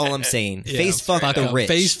 That's all I'm saying. Yeah, face fuck the rich.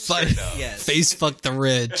 Face fuck the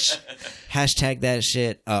rich. Hashtag that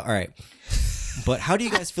shit. All right. But how do you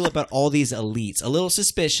guys feel about all these elites? A little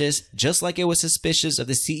suspicious, just like it was suspicious of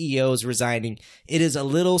the CEOs resigning. It is a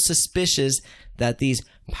little suspicious that these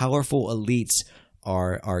powerful elites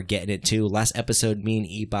are getting it too. Last episode, me and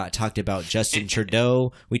Ebot talked about Justin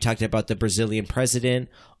Trudeau. We talked about the Brazilian president,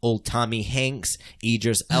 old Tommy Hanks,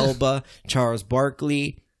 Idris Elba, Charles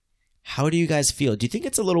Barkley. How do you guys feel? Do you think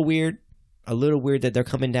it's a little weird? A little weird that they're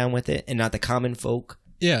coming down with it and not the common folk?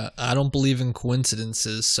 Yeah, I don't believe in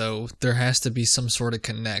coincidences, so there has to be some sort of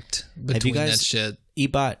connect between that shit.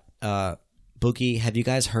 Ebot, Boogie, have you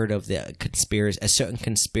guys heard of the conspiracy? A certain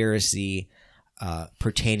conspiracy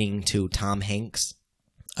pertaining to Tom Hanks?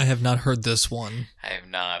 I have not heard this one. I have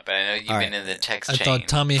not, but I know you've been in the text chain. I thought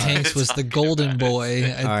Tommy Hanks was the golden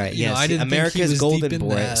boy. All right, yes, I didn't America's think he was golden deep in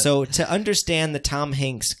boy. that. So to understand the Tom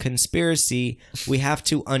Hanks conspiracy, we have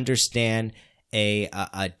to understand a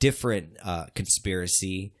different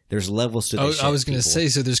conspiracy. There's levels to this shit, I was going to say,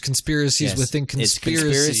 so there's conspiracies within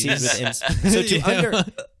conspiracies.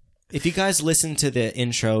 If you guys listen to the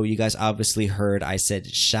intro, you guys obviously heard I said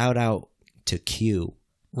shout out to Q.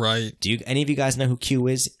 Right. Do any of you guys know who Q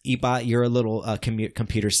is? Ebot, you're a little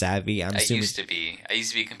computer savvy. I used to be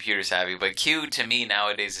computer savvy, but Q to me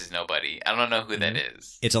nowadays is nobody. I don't know who that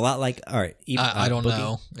is. It's a lot like, all right. I don't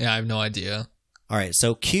know. Yeah, I have no idea. All right,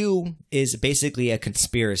 so Q is basically a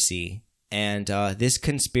conspiracy, and this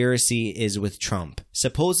conspiracy is with Trump.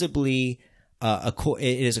 Supposedly, it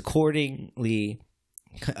is accordingly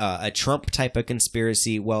a Trump type of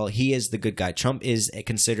conspiracy. Well, he is the good guy. Trump is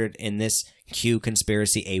considered in this Q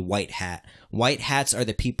conspiracy a white hat. White hats are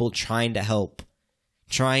the people trying to help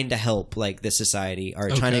like the society, or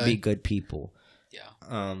trying to be good people. Yeah.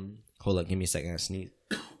 Hold up, give me a second. I sneeze.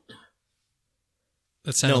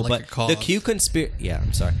 That sounded like a cough. The Q conspiracy. Yeah,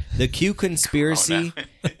 I'm sorry. The Q conspiracy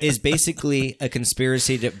is basically a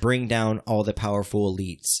conspiracy to bring down all the powerful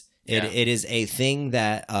elites. It is a thing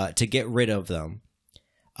that to get rid of them.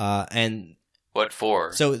 And what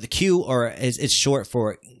for? So the Q, or it's short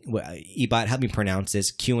for Ebot. Help me pronounce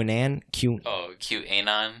this. QAnon.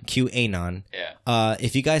 QAnon. QAnon. Yeah.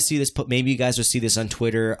 If you guys see this, maybe you guys will see this on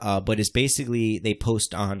Twitter. But it's basically they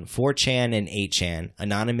post on 4chan and 8chan,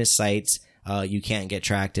 anonymous sites. You can't get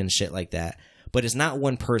tracked and shit like that. But it's not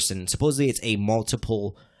one person. Supposedly it's a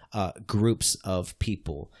multiple groups of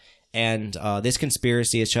people. And this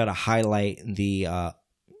conspiracy is trying to highlight the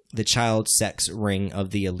child sex ring of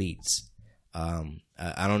the elites.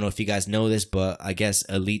 I don't know if you guys know this, but I guess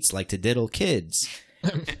elites like to diddle kids.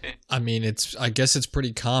 I mean, I guess it's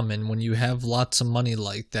pretty common when you have lots of money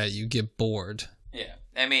like that, you get bored. Yeah.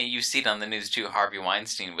 I mean, you see it on the news too. Harvey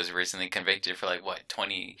Weinstein was recently convicted for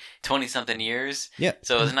 20 something years. Yeah.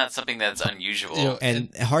 So it's not something that's unusual.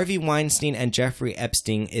 And Harvey Weinstein and Jeffrey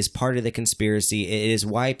Epstein is part of the conspiracy. It is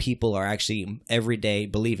why people are actually every day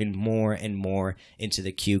believing more and more into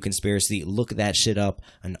the Q conspiracy. Look that shit up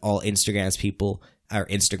on all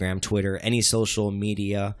Instagram, Twitter, any social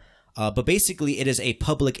media. But basically, it is a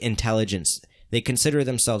public intelligence. They consider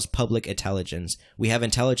themselves public intelligence. We have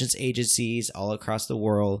intelligence agencies all across the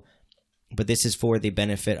world, but this is for the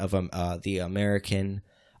benefit of the American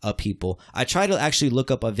people. I try to actually look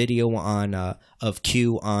up a video on of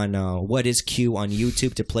Q on what is Q on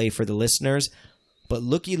YouTube to play for the listeners. But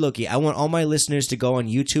looky, I want all my listeners to go on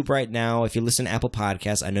YouTube right now. If you listen to Apple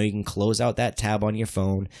Podcasts, I know you can close out that tab on your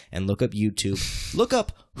phone and look up YouTube. Look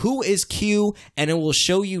up who is Q, and it will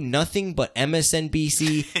show you nothing but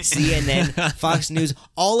MSNBC, CNN, Fox News,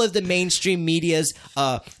 all of the mainstream media's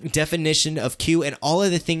definition of Q, and all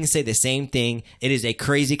of the things say the same thing. It is a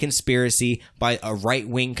crazy conspiracy by a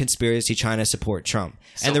right-wing conspiracy trying to support Trump.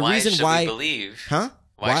 So and the why reason should why, we believe? huh?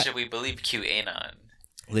 Why should we believe QAnon?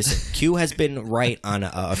 Listen, Q has been right on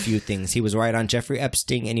a few things. He was right on Jeffrey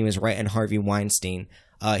Epstein, and he was right on Harvey Weinstein.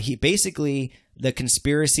 He basically, the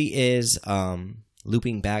conspiracy is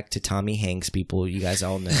looping back to Tommy Hanks. People, you guys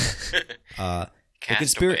all know. The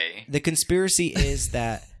conspiracy is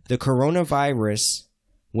that the coronavirus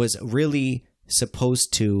was really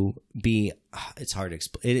supposed to be. It's hard to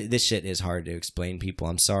explain. This shit is hard to explain. People,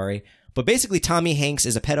 I'm sorry. But basically, Tommy Hanks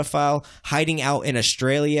is a pedophile hiding out in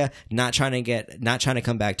Australia, not trying to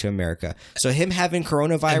come back to America. So him having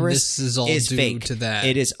coronavirus is due fake. to that.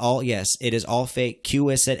 It is all fake. Q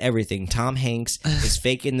has said everything. Tom Hanks is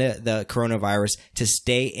faking the coronavirus to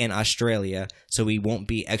stay in Australia, so he won't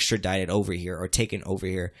be extradited over here or taken over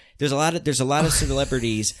here. There's a lot of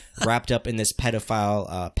celebrities wrapped up in this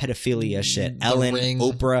pedophilia shit. Ellen, Ring,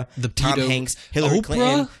 Oprah, Tom Hanks, Hillary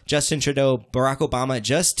Clinton, Justin Trudeau, Barack Obama,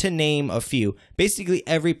 just to name a few. Basically,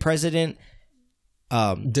 every president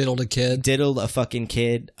diddled a fucking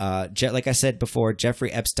kid. Like I said before,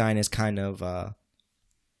 Jeffrey Epstein is kind of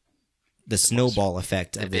the snowball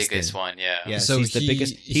effect of this thing. The biggest one, yeah. Yes, so he's the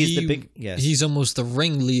biggest. He's almost the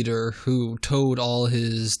ringleader who told all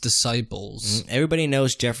his disciples. Everybody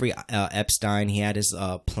knows Jeffrey Epstein. He had his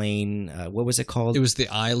plane. What was it called? It was the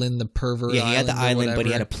island, the pervert. Yeah, he had the island, but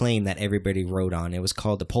he had a whatever. plane that everybody rode on. It was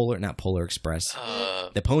called the not Polar Express.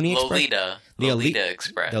 The Pony Express. Lolita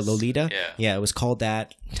Express. The Lolita. Yeah, it was called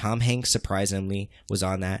that. Tom Hanks surprisingly was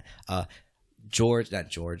on that. George.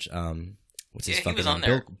 What's his fucking he was on name?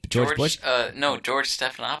 there. George Bush? No, George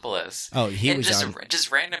Stephanopoulos. Oh, he and was on.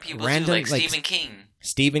 Just random people too, like Stephen King.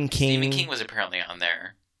 Stephen King was apparently on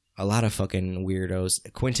there. A lot of fucking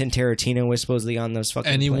weirdos. Quentin Tarantino was supposedly on those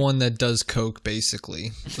fucking Anyone that does coke,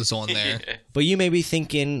 basically, was on there. But you may be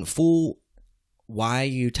thinking, fool, why are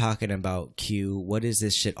you talking about Q? What is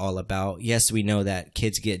this shit all about? Yes, we know that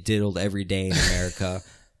kids get diddled every day in America.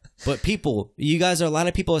 But people, a lot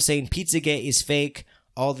of people are saying Pizzagate is fake.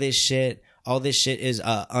 All this shit is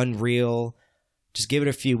unreal. Just give it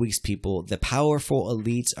a few weeks, people. The powerful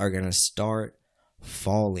elites are going to start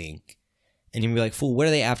falling. And you'll be like, fool, what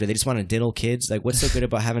are they after? They just want to diddle kids? Like, what's so good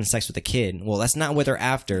about having sex with a kid? Well, that's not what they're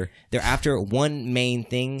after. They're after one main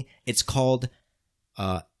thing. It's called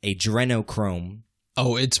adrenochrome.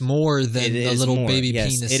 Oh, it's more than the little baby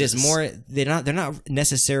penises. It is more. They're not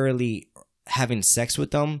necessarily having sex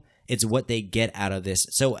with them. It's what they get out of this.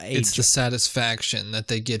 So it's the satisfaction that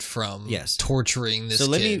they get from torturing this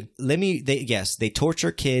kid. They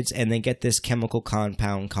torture kids and they get this chemical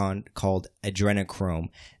compound called adrenochrome.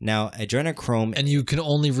 Now, adrenochrome, and you can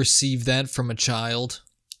only receive that from a child.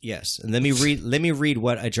 Yes. And let me read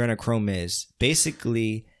what adrenochrome is.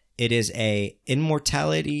 Basically, it is a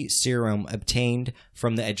immortality serum obtained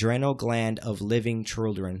from the adrenal gland of living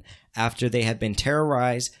children after they have been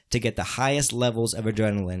terrorized to get the highest levels of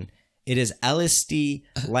adrenaline. It is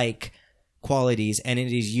LSD-like qualities, and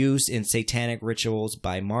it is used in satanic rituals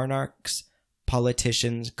by monarchs,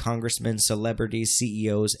 politicians, congressmen, celebrities,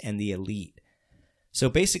 CEOs, and the elite. So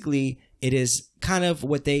basically, it is kind of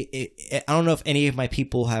what I don't know if any of my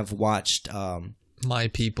people have watched My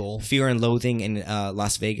People, Fear and Loathing in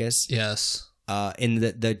Las Vegas. Yes. In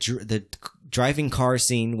the driving car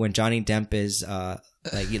scene when Johnny Depp is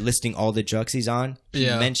listing all the drugs he's on, he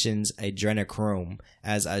mentions adrenochrome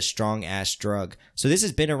as a strong ass drug. So this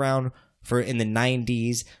has been around in the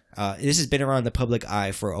 90s. This has been around the public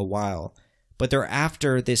eye for a while, but they're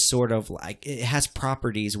after this sort of it has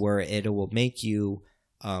properties where it will make you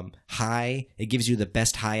high. It gives you the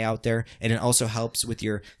best high out there, and it also helps with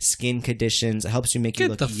your skin conditions. It helps you make you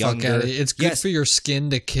Get look the younger. fuck out of it. It's good for your skin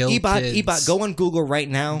to kill kids. Ebot, go on Google right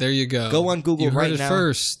now. There you go. Go on Google you right heard it now.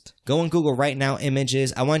 first. Go on Google right now.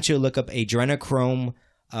 Images. I want you to look up adrenochrome.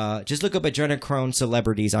 Just look up adrenochrome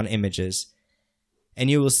celebrities on images, and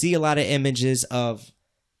you will see a lot of images of.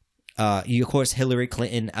 Of course, Hillary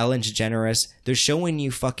Clinton, Ellen DeGeneres. They're showing you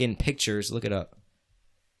fucking pictures. Look it up.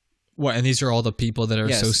 What? And these are all the people that are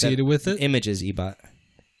associated with it? Images, Ebot.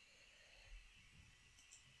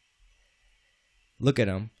 Look at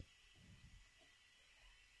them.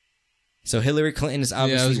 So Hillary Clinton is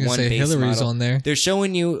obviously one base Hillary's model. on there. They're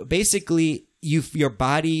showing you basically your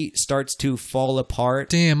body starts to fall apart.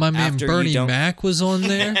 Damn, my man after Bernie you don't- Mac was on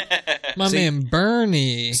there. My man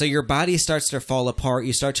Bernie. So your body starts to fall apart.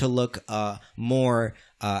 You start to look more,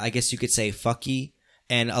 I guess you could say, fucky.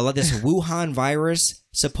 And a lot of this Wuhan virus,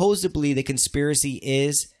 supposedly the conspiracy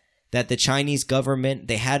is that the Chinese government,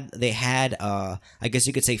 they had I guess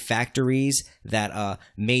you could say factories that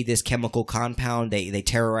made this chemical compound. They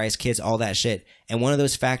terrorized kids, all that shit. And one of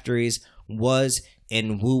those factories was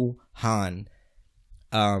in Wuhan.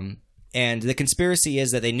 And the conspiracy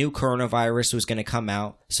is that they knew coronavirus was going to come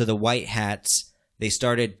out, so the white hats, they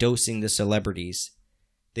started dosing the celebrities.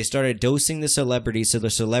 They started dosing the celebrities, so the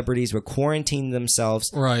celebrities were quarantining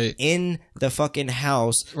themselves in the fucking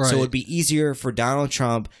house, so it would be easier for Donald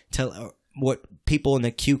Trump to what people in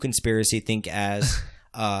the Q conspiracy think as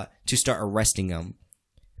to start arresting them.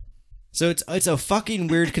 So it's a fucking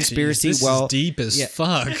weird conspiracy. Jeez, this is deep as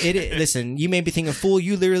fuck. Listen, you may be thinking, fool,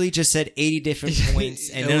 you literally just said 80 different points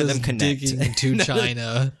and none of them connect. Digging to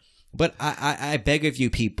China. But I beg of you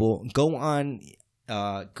people, go on.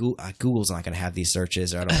 Google's not going to have these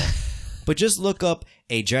searches at all. But just look up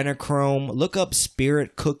adrenochrome. Look up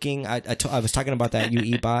spirit cooking. I was talking about that, you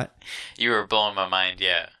Ebot. You were blowing my mind,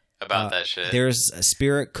 about that shit. There's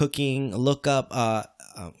spirit cooking. Look up. I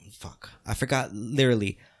forgot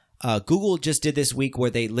literally. Google just did this week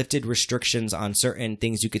where they lifted restrictions on certain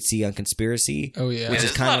things you could see on conspiracy. Oh yeah, which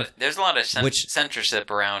is kind of there's a lot of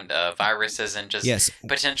censorship around viruses and just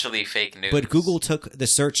potentially fake news. But Google took the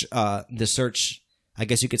search. I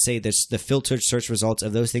guess you could say the filtered search results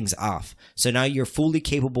of those things off. So now you're fully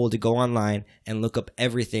capable to go online and look up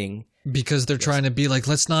everything. Because they're trying to be like,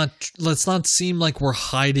 let's not seem like we're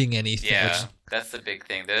hiding anything. Yeah, that's the big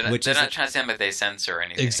thing. They're not trying to seem like they censor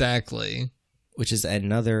anything. Exactly. Which is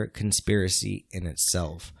another conspiracy in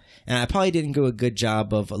itself. And I probably didn't do a good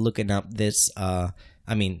job of looking up this,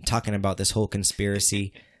 talking about this whole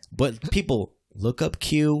conspiracy. But people, look up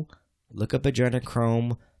Q, look up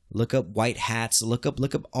adrenochrome, look up white hats, look up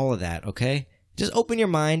all of that, okay? Just open your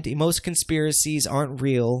mind. Most conspiracies aren't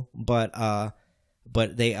real, but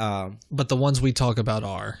they but the ones we talk about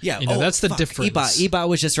are. Yeah, that's the difference. Ebot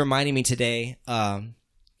was just reminding me today.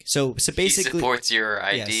 So basically, he supports your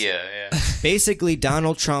idea. Yes. Yeah. Basically,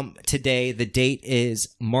 Donald Trump today. The date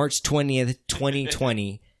is March 20th,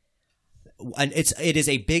 2020. And it is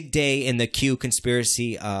a big day in the Q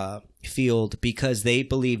conspiracy field because they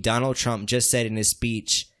believe Donald Trump just said in his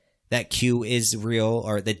speech that Q is real,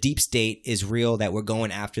 or the deep state is real, that we're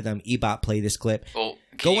going after them. Ebot, play this clip. Well,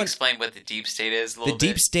 can you explain what the deep state is a little bit? The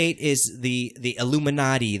deep state is the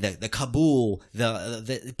Illuminati, the Kabul,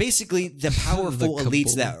 the basically the powerful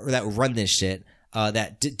elites that run this shit,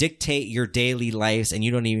 that dictate your daily lives, and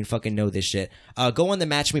you don't even fucking know this shit. Go on the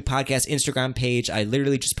Match Me Podcast Instagram page. I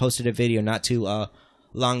literally just posted a video not too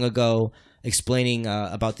long ago explaining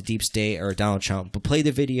about the deep state or Donald Trump. But play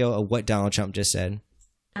the video of what Donald Trump just said.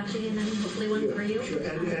 Actually, and then hopefully one for you. Sure.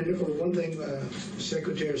 And one thing,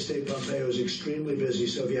 Secretary of State Pompeo is extremely busy,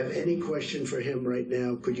 so if you have any question for him right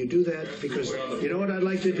now, could you do that? Because you know what I'd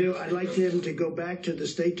like to do? I'd like him to go back to the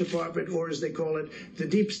State Department, or as they call it, the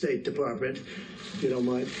Deep State Department, if you don't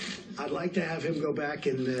mind. I'd like to have him go back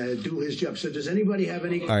and do his job. So does anybody have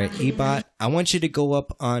any... All right, Ebot, I want you to go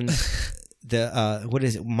up on the, what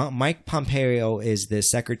is it? Mike Pompeo is the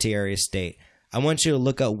Secretary of State. I want you to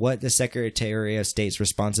look up what the Secretary of State's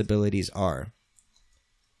responsibilities are.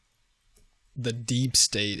 The deep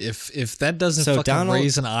state. If that doesn't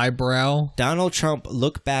raise an eyebrow. Donald Trump,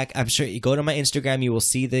 look back. I'm sure you go to my Instagram, you will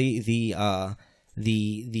see the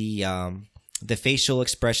facial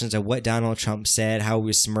expressions of what Donald Trump said, how he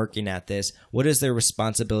was smirking at this. What is the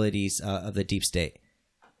responsibilities of the deep state?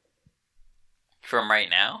 From right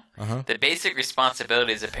now, the basic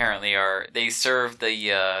responsibilities apparently are they serve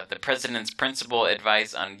the president's principal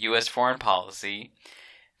advice on U.S. foreign policy.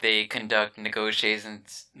 They conduct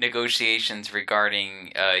negotiations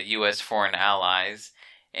regarding U.S. foreign allies.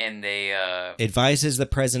 and they advises the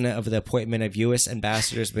president of the appointment of U.S.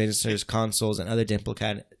 ambassadors, ministers, consuls, and other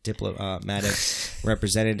diplomatic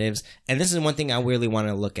representatives. And this is one thing I really want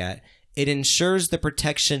to look at. It ensures the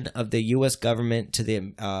protection of the U.S. government to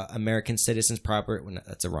the American citizens' property. Well, no,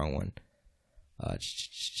 that's the wrong one.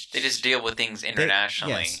 They just deal with things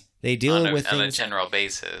internationally. They deal with things on a general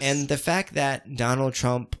basis. And the fact that Donald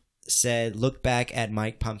Trump said, looked back at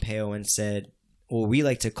Mike Pompeo and said, what we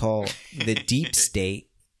like to call the deep state.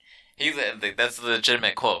 That's the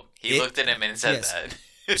legitimate quote. He looked at him and said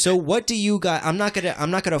that. So what do you got? I'm not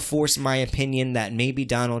gonna force my opinion that maybe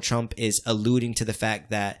Donald Trump is alluding to the fact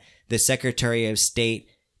that the Secretary of State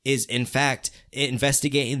is in fact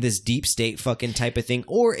investigating this deep state fucking type of thing,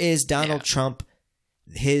 or is Donald Trump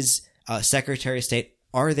his Secretary of State?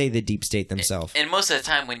 Are they the deep state themselves? And most of the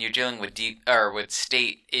time, when you're dealing with with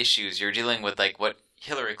state issues, you're dealing with like what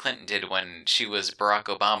Hillary Clinton did when she was Barack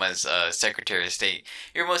Obama's Secretary of State.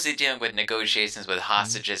 You're mostly dealing with negotiations with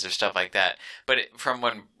hostages or stuff like that. But from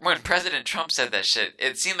when President Trump said that shit,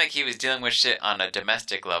 it seemed like he was dealing with shit on a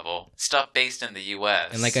domestic level, stuff based in the U.S.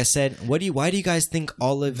 And like I said, why do you guys think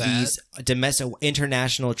all of these domestic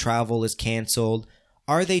international travel is canceled?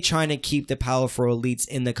 Are they trying to keep the powerful elites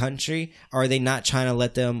in the country? Are they not trying to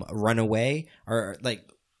let them run away? Or like,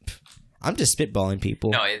 I'm just spitballing, people.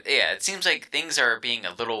 No, it seems like things are being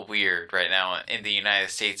a little weird right now in the United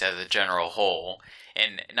States as a general whole,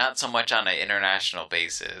 and not so much on an international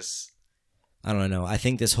basis. I don't know. I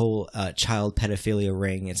think this whole child pedophilia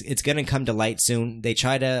ring, it's going to come to light soon. They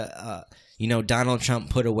try to, Donald Trump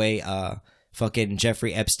put away fucking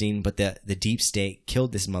Jeffrey Epstein, but the deep state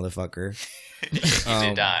killed this motherfucker. He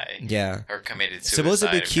did die. Yeah. Or committed suicide.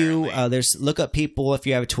 Supposedly Q, there's look up people if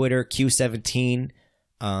you have Twitter, Q17.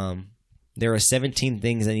 There are 17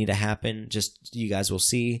 things that need to happen. Just you guys will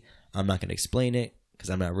see. I'm not going to explain it because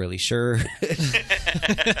I'm not really sure.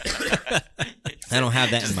 I don't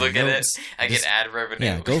have that just in my look notes. At it. I get ad revenue.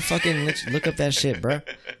 Yeah, go fucking look up that shit, bro.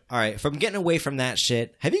 All right, from getting away from that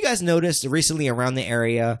shit, have you guys noticed recently around the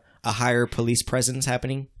area a higher police presence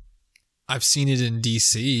happening? I've seen it in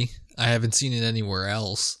DC. I haven't seen it anywhere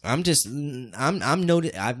else. I've noticed it in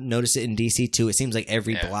DC too. It seems like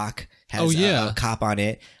every block has a cop on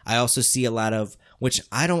it. I also see a lot of, which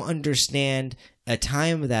I don't understand, a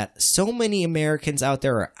time that so many Americans out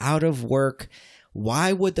there are out of work.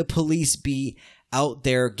 Why would the police be out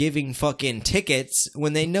there giving fucking tickets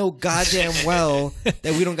when they know goddamn well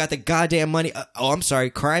that we don't got the goddamn money? I'm sorry,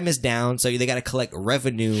 crime is down, so they got to collect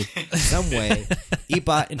revenue some way.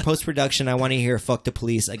 Ebot, in post-production, I want to hear "fuck the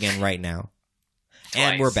police" again right now.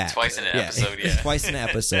 And we're back. Twice in an episode, yeah. Twice in an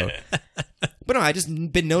episode. But no, I just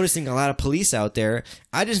been noticing a lot of police out there.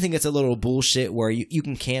 I just think it's a little bullshit where you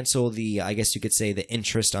can cancel the, I guess you could say, the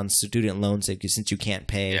interest on student loans since you can't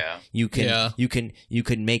pay. Yeah. You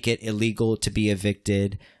can make it illegal to be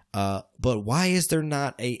evicted. But why is there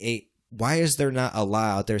not a law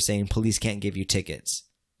out there saying police can't give you tickets?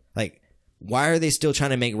 Like, why are they still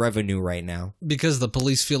trying to make revenue right now? Because the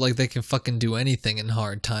police feel like they can fucking do anything in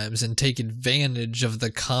hard times and take advantage of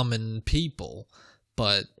the common people.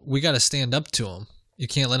 But we got to stand up to them. You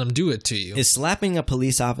can't let them do it to you. Is slapping a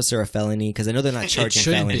police officer a felony? Because I know they're not charging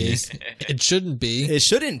felonies. It shouldn't be. It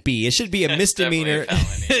shouldn't be. It should be a misdemeanor.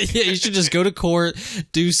 Yeah, you should just go to court,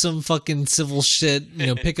 do some fucking civil shit,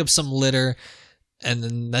 pick up some litter, and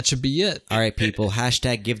then that should be it. All right, people.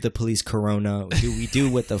 # give the police corona. We do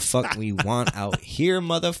what the fuck we want out here,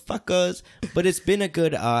 motherfuckers. But it's been a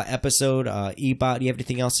good episode. Ebot, do you have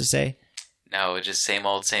anything else to say? No, just same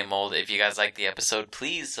old, same old. If you guys like the episode,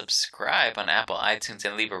 please subscribe on Apple iTunes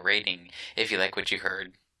and leave a rating if you like what you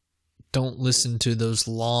heard. Don't listen to those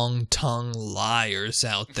long-tongued liars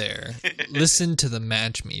out there. Listen to the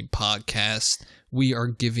Match Me podcast. We are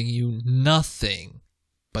giving you nothing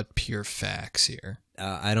but pure facts here.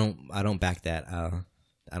 I don't back that.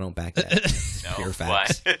 I don't back that. No, pure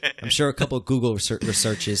facts. I'm sure a couple of Google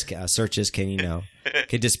searches can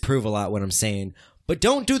disprove a lot what I'm saying. But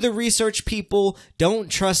don't do the research, people. Don't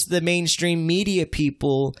trust the mainstream media,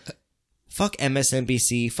 people. Fuck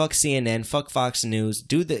MSNBC, fuck CNN, fuck Fox News.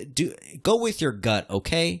 Go with your gut,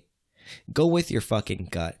 okay? Go with your fucking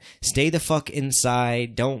gut. Stay the fuck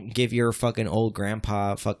inside. Don't give your fucking old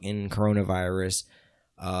grandpa fucking coronavirus.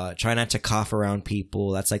 Try not to cough around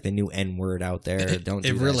people. That's like the new N-word out there. Don't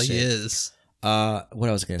do that. It really shit. is. What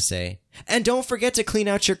I was gonna say. And don't forget to clean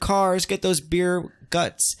out your cars. Get those beer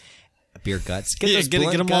guts. Get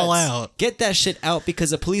them all out. Get that shit out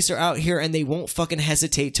because the police are out here and they won't fucking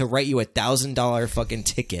hesitate to write you $1,000 fucking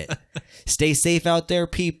ticket. Stay safe out there,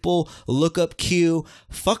 people. Look up Q.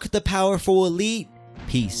 Fuck the powerful elite.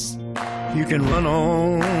 Peace. You can run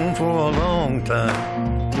on for a long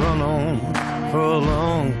time. run on for a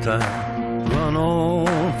long time, run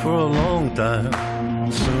on for a long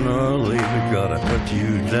time. Sooner or later, gotta cut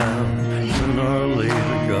you down. Sooner or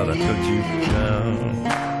later, gotta cut you down.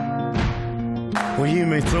 Well, you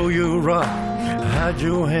may throw your rock, hide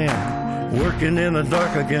your hand, working in the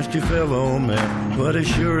dark against your fellow man. But as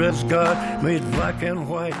sure as God made black and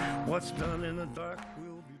white, what's done in the dark